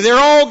see any. They're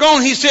all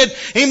gone. He said,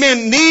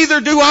 amen, neither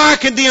do I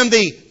condemn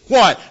thee.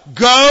 What?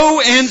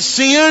 Go and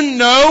sin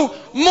no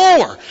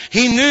more.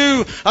 He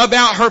knew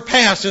about her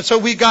past. And so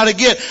we got to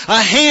get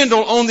a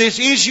handle on this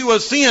issue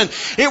of sin.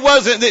 It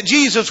wasn't that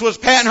Jesus was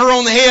patting her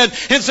on the head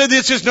and said,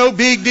 this is no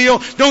big deal.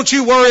 Don't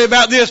you worry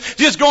about this.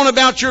 Just going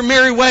about your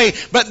merry way.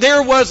 But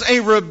there was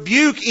a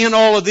rebuke in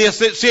all of this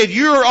that said,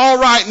 you're all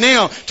right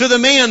now. To the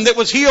man that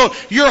was healed,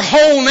 you're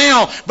whole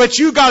now. But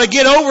you got to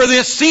get over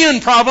this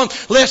sin problem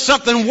lest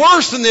something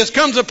worse than this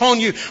comes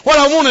upon you. What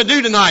I want to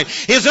do tonight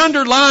is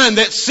underline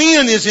that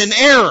sin is in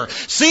error.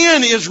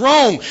 Sin is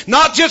wrong.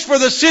 Not just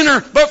for the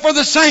sinner, but for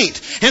the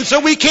saint. And so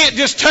we can't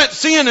just touch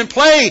sin and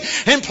play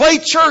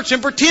church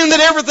and pretend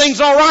that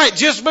everything's all right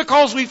just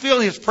because we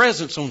feel His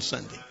presence on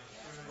Sunday.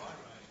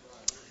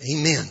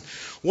 Amen.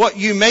 What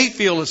you may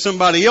feel is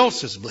somebody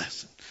else's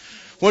blessing.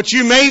 What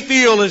you may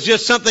feel is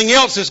just something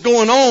else that's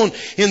going on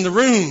in the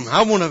room.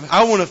 I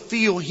want to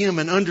feel Him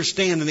and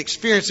understand and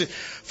experience it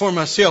for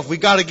myself. We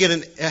got to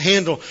get a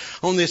handle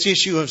on this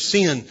issue of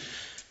sin.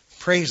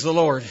 Praise the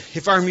Lord.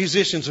 If our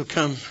musicians will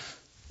come,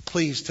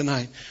 please,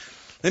 tonight.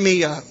 Let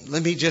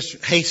me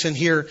just hasten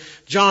here.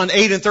 John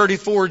 8 and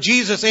 34.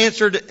 Jesus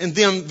answered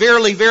them,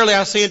 verily, verily,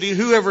 I say unto you,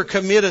 whoever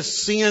committeth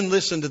sin,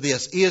 listen to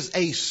this, is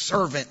a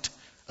servant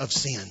of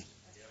sin.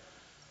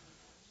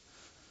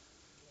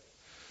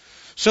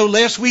 So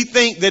lest we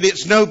think that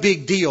it's no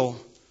big deal,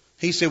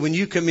 He said, when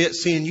you commit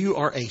sin, you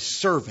are a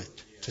servant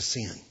to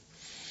sin.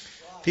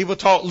 People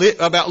talk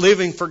about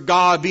living for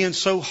God, being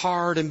so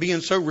hard and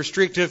being so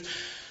restrictive.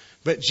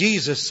 But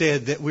Jesus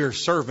said that we're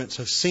servants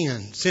of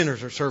sin.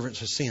 Sinners are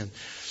servants of sin.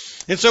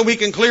 And so we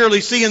can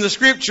clearly see in the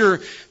Scripture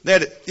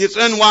that it's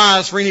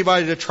unwise for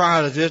anybody to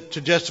try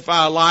to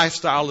justify a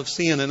lifestyle of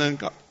sin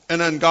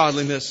and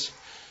ungodliness,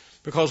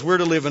 because we're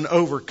to live an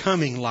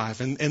overcoming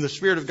life. And the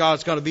Spirit of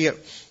God's got to be at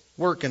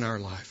work in our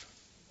life.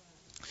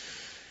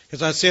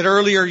 As I said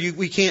earlier,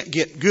 we can't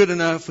get good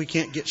enough. We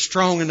can't get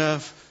strong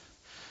enough.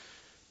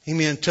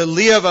 Amen. To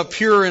live a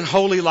pure and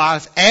holy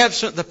life,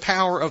 absent the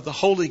power of the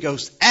Holy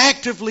Ghost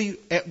actively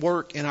at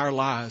work in our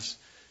lives,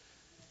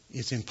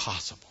 is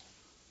impossible.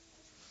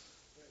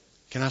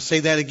 Can I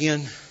say that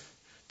again?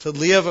 To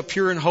live a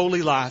pure and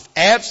holy life,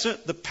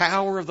 absent the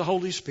power of the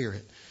Holy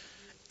Spirit,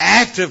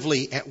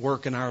 actively at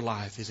work in our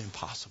life, is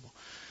impossible.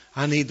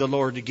 I need the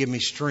Lord to give me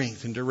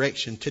strength and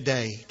direction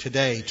today,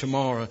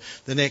 tomorrow,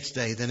 the next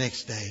day.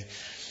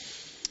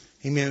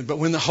 Amen. But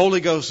when the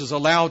Holy Ghost is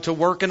allowed to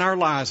work in our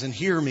lives, and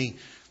hear me,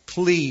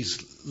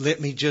 please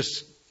let me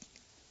just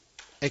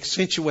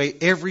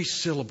accentuate every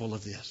syllable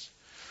of this.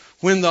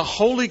 When the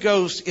Holy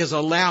Ghost is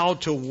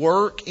allowed to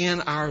work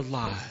in our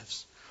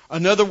lives,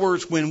 in other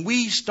words, when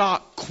we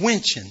stop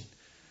quenching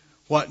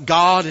what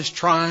God is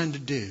trying to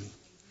do,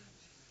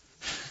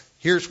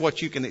 here's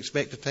what you can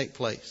expect to take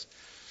place.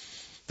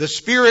 The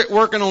Spirit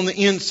working on the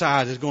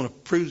inside is going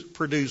to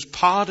produce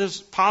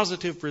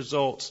positive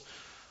results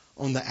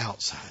on the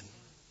outside.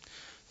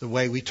 The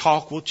way we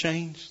talk will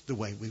change. The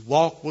way we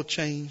walk will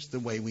change. The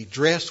way we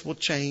dress will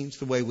change.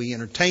 The way we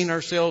entertain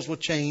ourselves will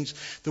change.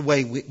 The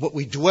way what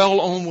we dwell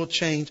on will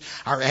change.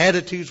 Our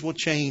attitudes will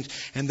change.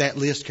 And that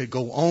list could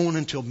go on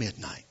until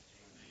midnight.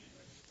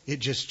 It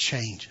just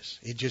changes.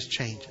 It just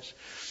changes.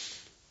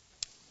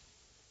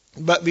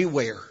 But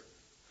beware.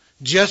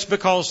 Just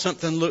because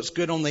something looks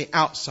good on the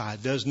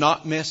outside does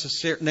not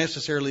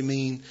necessarily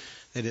mean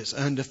that it's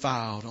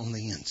undefiled on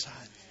the inside.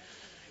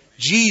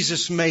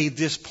 Jesus made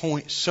this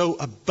point so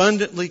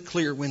abundantly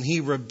clear when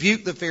He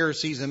rebuked the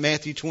Pharisees in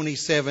Matthew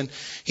 27.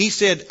 He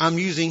said, I'm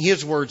using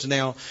His words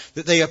now,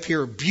 that they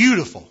appear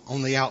beautiful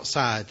on the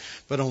outside,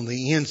 but on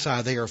the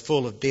inside they are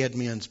full of dead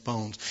men's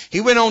bones.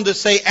 He went on to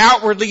say,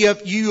 outwardly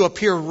you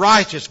appear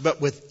righteous, but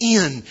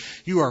within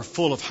you are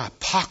full of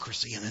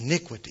hypocrisy and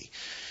iniquity.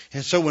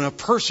 And so when a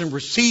person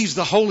receives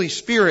the Holy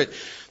Spirit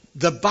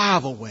the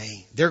Bible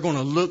way, they're going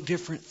to look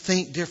different,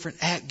 think different,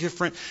 act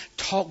different,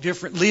 talk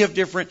different, live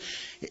different.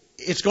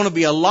 It's going to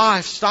be a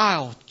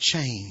lifestyle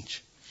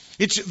change.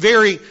 It's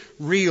very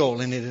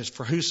real, and it is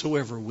for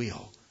whosoever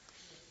will,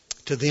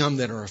 to them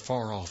that are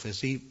afar off,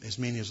 as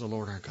many as the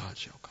Lord our God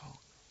shall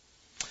call.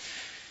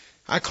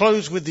 I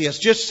close with this.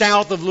 Just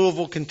south of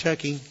Louisville,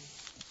 Kentucky,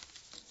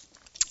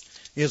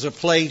 is a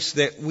place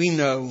that we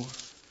know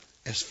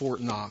as Fort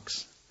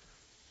Knox.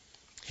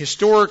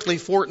 Historically,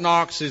 Fort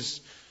Knox is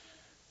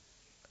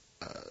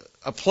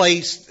a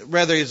place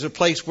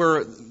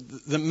where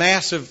the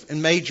massive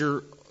and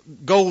major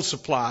gold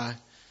supply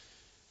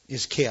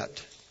is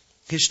kept.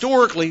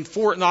 Historically,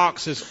 Fort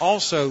Knox has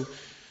also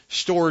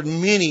stored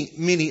many,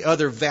 many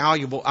other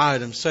valuable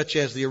items, such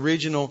as the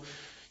original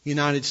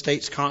United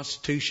States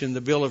Constitution, the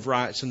Bill of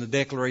Rights, and the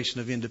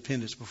Declaration of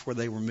Independence before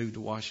they were moved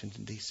to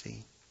Washington,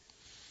 D.C.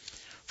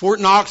 Fort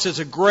Knox is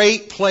a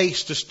great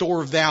place to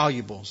store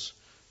valuables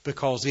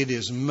because it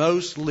is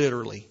most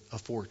literally a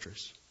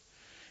fortress.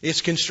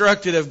 It's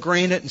constructed of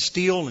granite and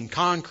steel and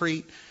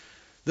concrete.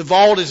 The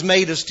vault is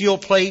made of steel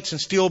plates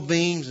and steel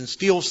beams and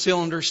steel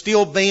cylinders.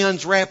 Steel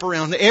bands wrap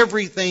around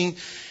everything,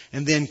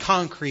 and then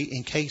concrete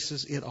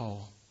encases it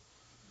all.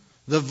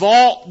 The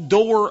vault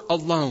door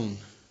alone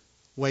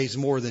weighs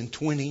more than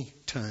 20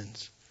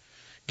 tons.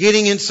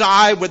 Getting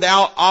inside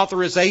without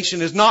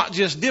authorization is not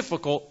just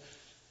difficult,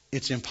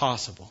 it's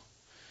impossible.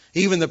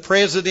 Even the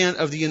President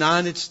of the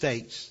United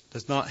States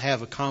does not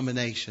have a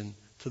combination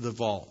to the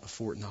vault of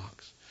Fort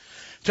Knox.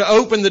 To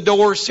open the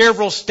door,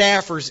 several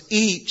staffers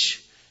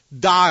each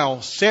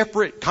dial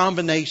separate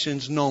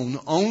combinations known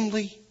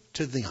only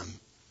to them.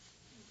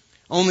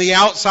 On the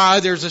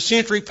outside, there's a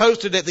sentry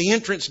posted at the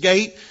entrance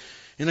gate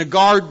and a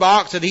guard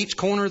box at each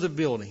corner of the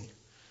building.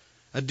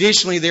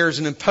 Additionally, there's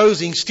an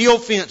imposing steel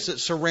fence that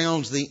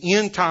surrounds the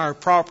entire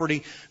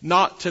property,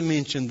 not to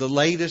mention the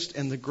latest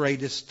and the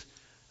greatest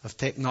of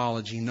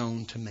technology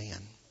known to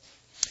man.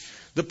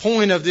 The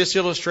point of this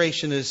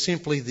illustration is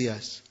simply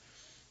this.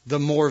 The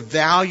more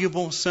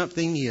valuable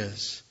something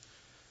is,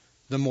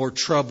 the more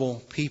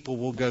trouble people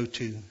will go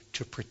to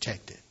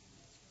protect it.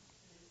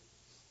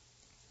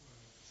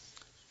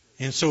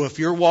 And so if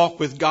your walk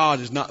with God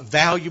is not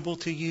valuable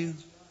to you,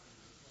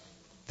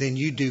 then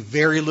you do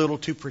very little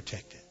to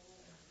protect it.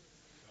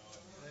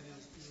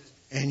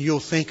 And you'll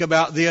think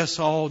about this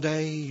all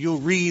day, you'll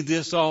read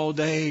this all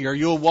day, or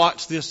you'll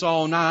watch this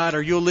all night,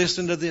 or you'll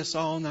listen to this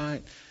all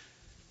night.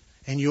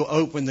 And you'll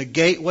open the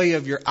gateway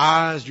of your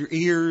eyes, your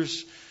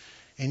ears,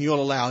 and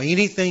you'll allow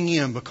anything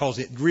in because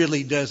it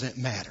really doesn't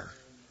matter.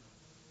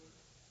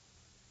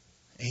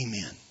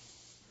 Amen.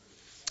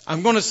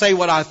 I'm going to say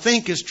what I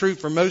think is true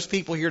for most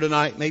people here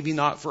tonight, maybe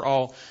not for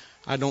all.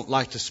 I don't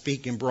like to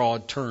speak in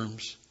broad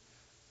terms.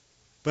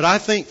 But I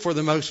think for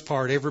the most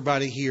part,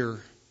 everybody here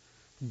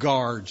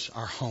guards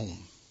our home.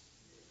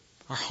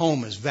 Our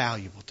home is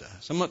valuable to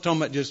us. I'm not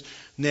talking about just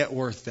net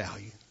worth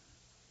value.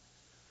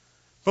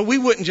 But we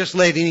wouldn't just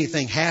let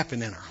anything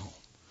happen in our home.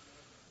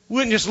 We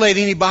wouldn't just let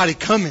anybody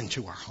come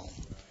into our home.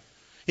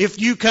 If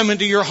you come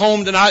into your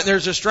home tonight and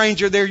there's a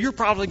stranger there, you're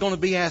probably going to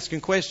be asking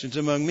questions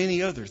among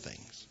many other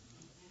things.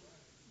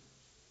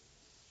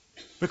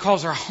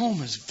 Because our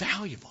home is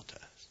valuable to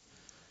us.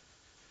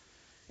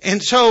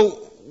 And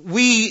so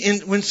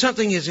when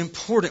something is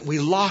important, we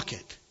lock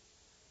it.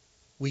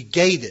 We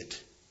gate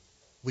it.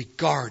 We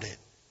guard it.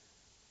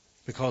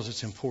 Because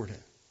it's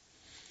important.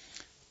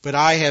 But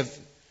I have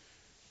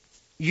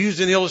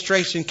used an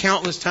illustration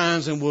countless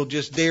times and will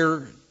just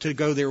dare to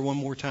go there one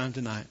more time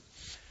tonight.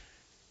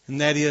 And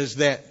that is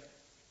that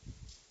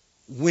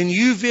when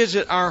you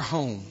visit our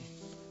home,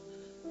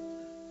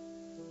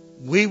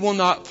 we will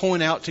not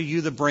point out to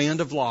you the brand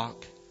of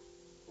lock.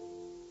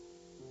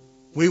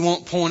 We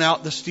won't point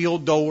out the steel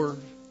door.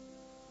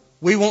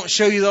 We won't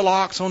show you the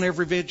locks on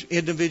every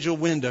individual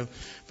window.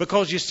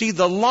 Because you see,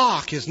 the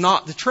lock is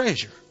not the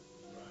treasure.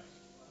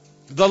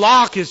 The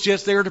lock is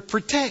just there to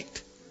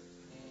protect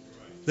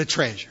the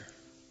treasure.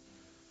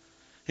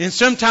 And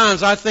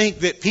sometimes I think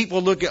that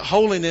people look at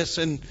holiness,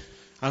 and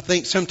I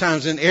think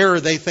sometimes in error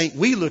they think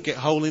we look at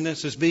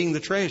holiness as being the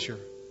treasure.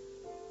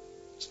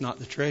 It's not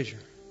the treasure.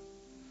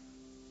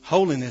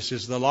 Holiness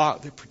is the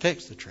lock that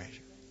protects the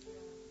treasure.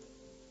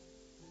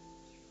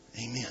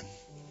 Amen.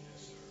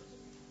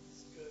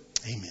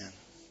 Amen.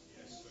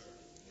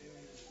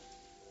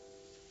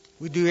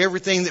 We do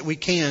everything that we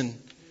can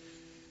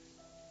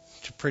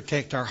to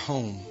protect our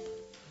home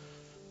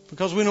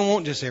because we don't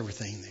want just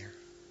everything there.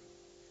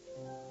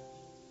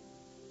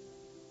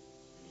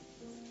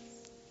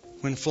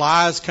 When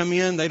flies come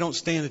in, they don't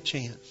stand a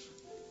chance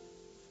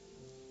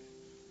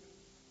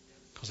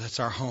because that's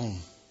our home.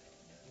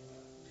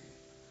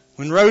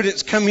 When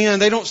rodents come in,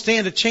 they don't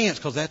stand a chance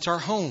because that's our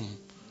home.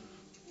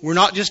 We're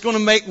not just going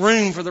to make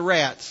room for the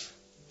rats.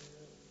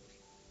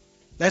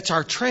 That's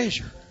our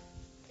treasure.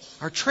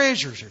 Our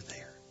treasures are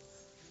there.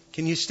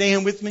 Can you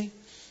stand with me?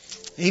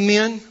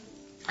 Amen.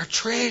 Our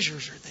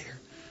treasures are there.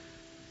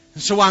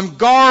 And so I'm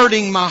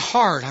guarding my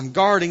heart. I'm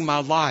guarding my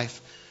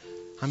life.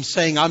 I'm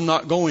saying I'm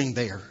not going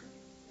there.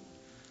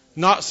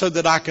 Not so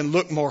that I can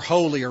look more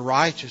holy or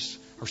righteous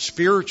or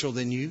spiritual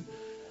than you.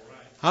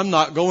 I'm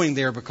not going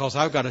there because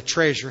I've got a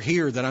treasure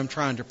here that I'm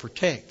trying to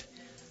protect.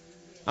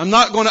 I'm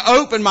not going to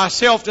open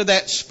myself to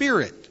that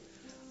spirit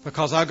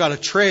because I've got a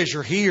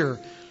treasure here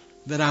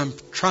that I'm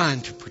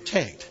trying to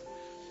protect.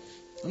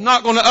 I'm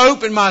not going to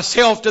open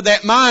myself to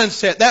that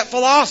mindset, that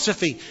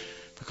philosophy,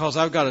 because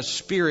I've got a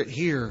spirit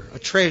here, a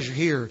treasure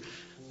here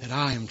that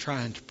I am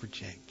trying to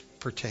protect.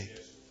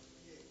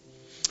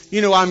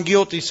 You know, I'm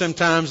guilty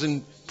sometimes,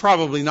 and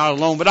probably not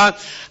alone, but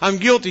I'm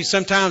guilty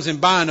sometimes in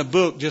buying a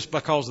book just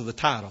because of the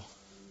title.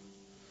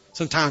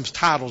 Sometimes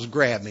titles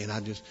grab me and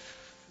I just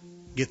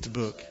get the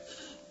book.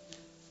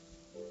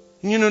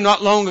 You know,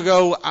 not long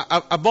ago,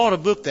 I bought a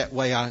book that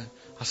way. I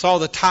saw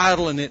the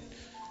title and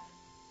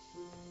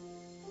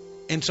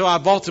so I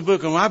bought the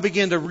book, and when I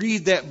began to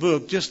read that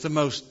book, just the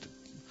most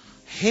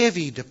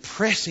heavy,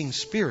 depressing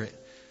spirit.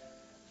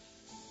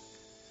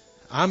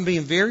 I'm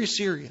being very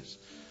serious.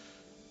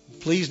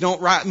 Please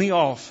don't write me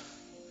off.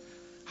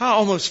 I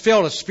almost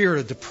felt a spirit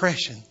of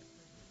depression.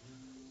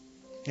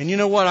 And you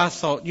know what? I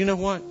thought, you know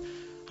what?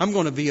 I'm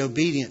going to be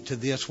obedient to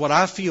this, what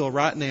I feel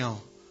right now.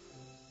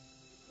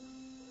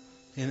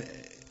 And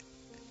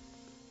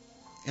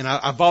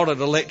I bought it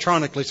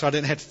electronically, so I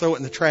didn't have to throw it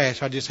in the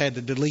trash. I just had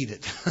to delete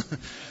it.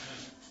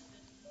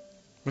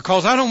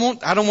 Because I don't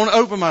want to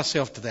open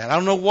myself to that. I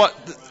don't know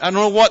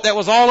what that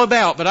was all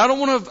about, but I don't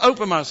want to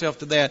open myself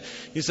to that.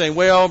 You say,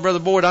 well, Brother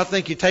Boyd, I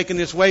think you're taking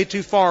this way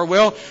too far.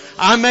 Well,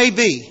 I may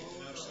be,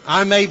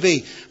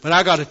 but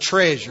I got a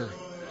treasure.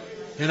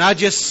 And I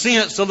just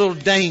sense a little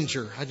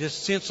danger.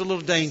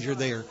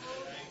 There.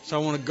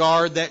 So I want to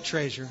guard that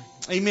treasure.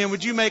 Amen.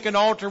 Would you make an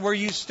altar where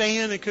you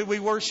stand, and could we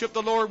worship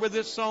the Lord with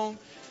this song?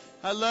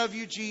 I love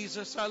you,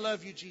 Jesus. I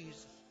love you,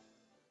 Jesus.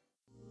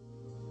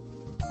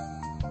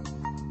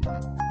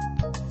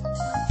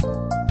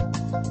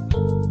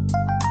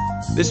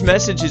 This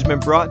message has been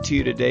brought to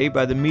you today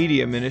by the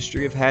media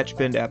ministry of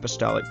Hatchbend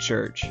Apostolic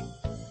Church.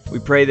 We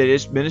pray that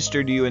it's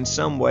ministered to you in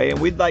some way, and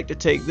we'd like to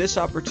take this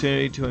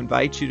opportunity to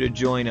invite you to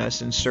join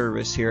us in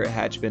service here at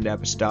Hatchbend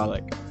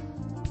Apostolic.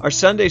 Our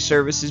Sunday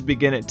services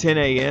begin at 10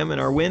 a.m. and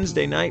our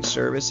Wednesday night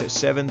service at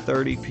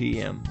 7:30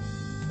 p.m.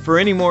 For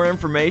any more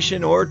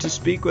information or to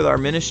speak with our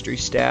ministry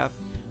staff,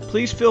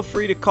 please feel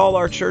free to call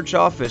our church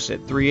office at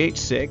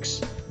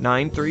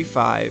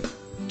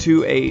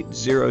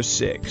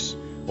 386-935-2806.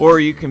 Or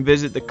you can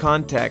visit the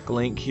contact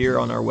link here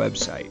on our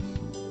website.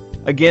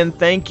 Again,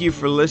 thank you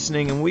for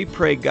listening, and we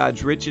pray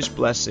God's richest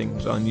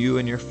blessings on you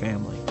and your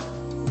family.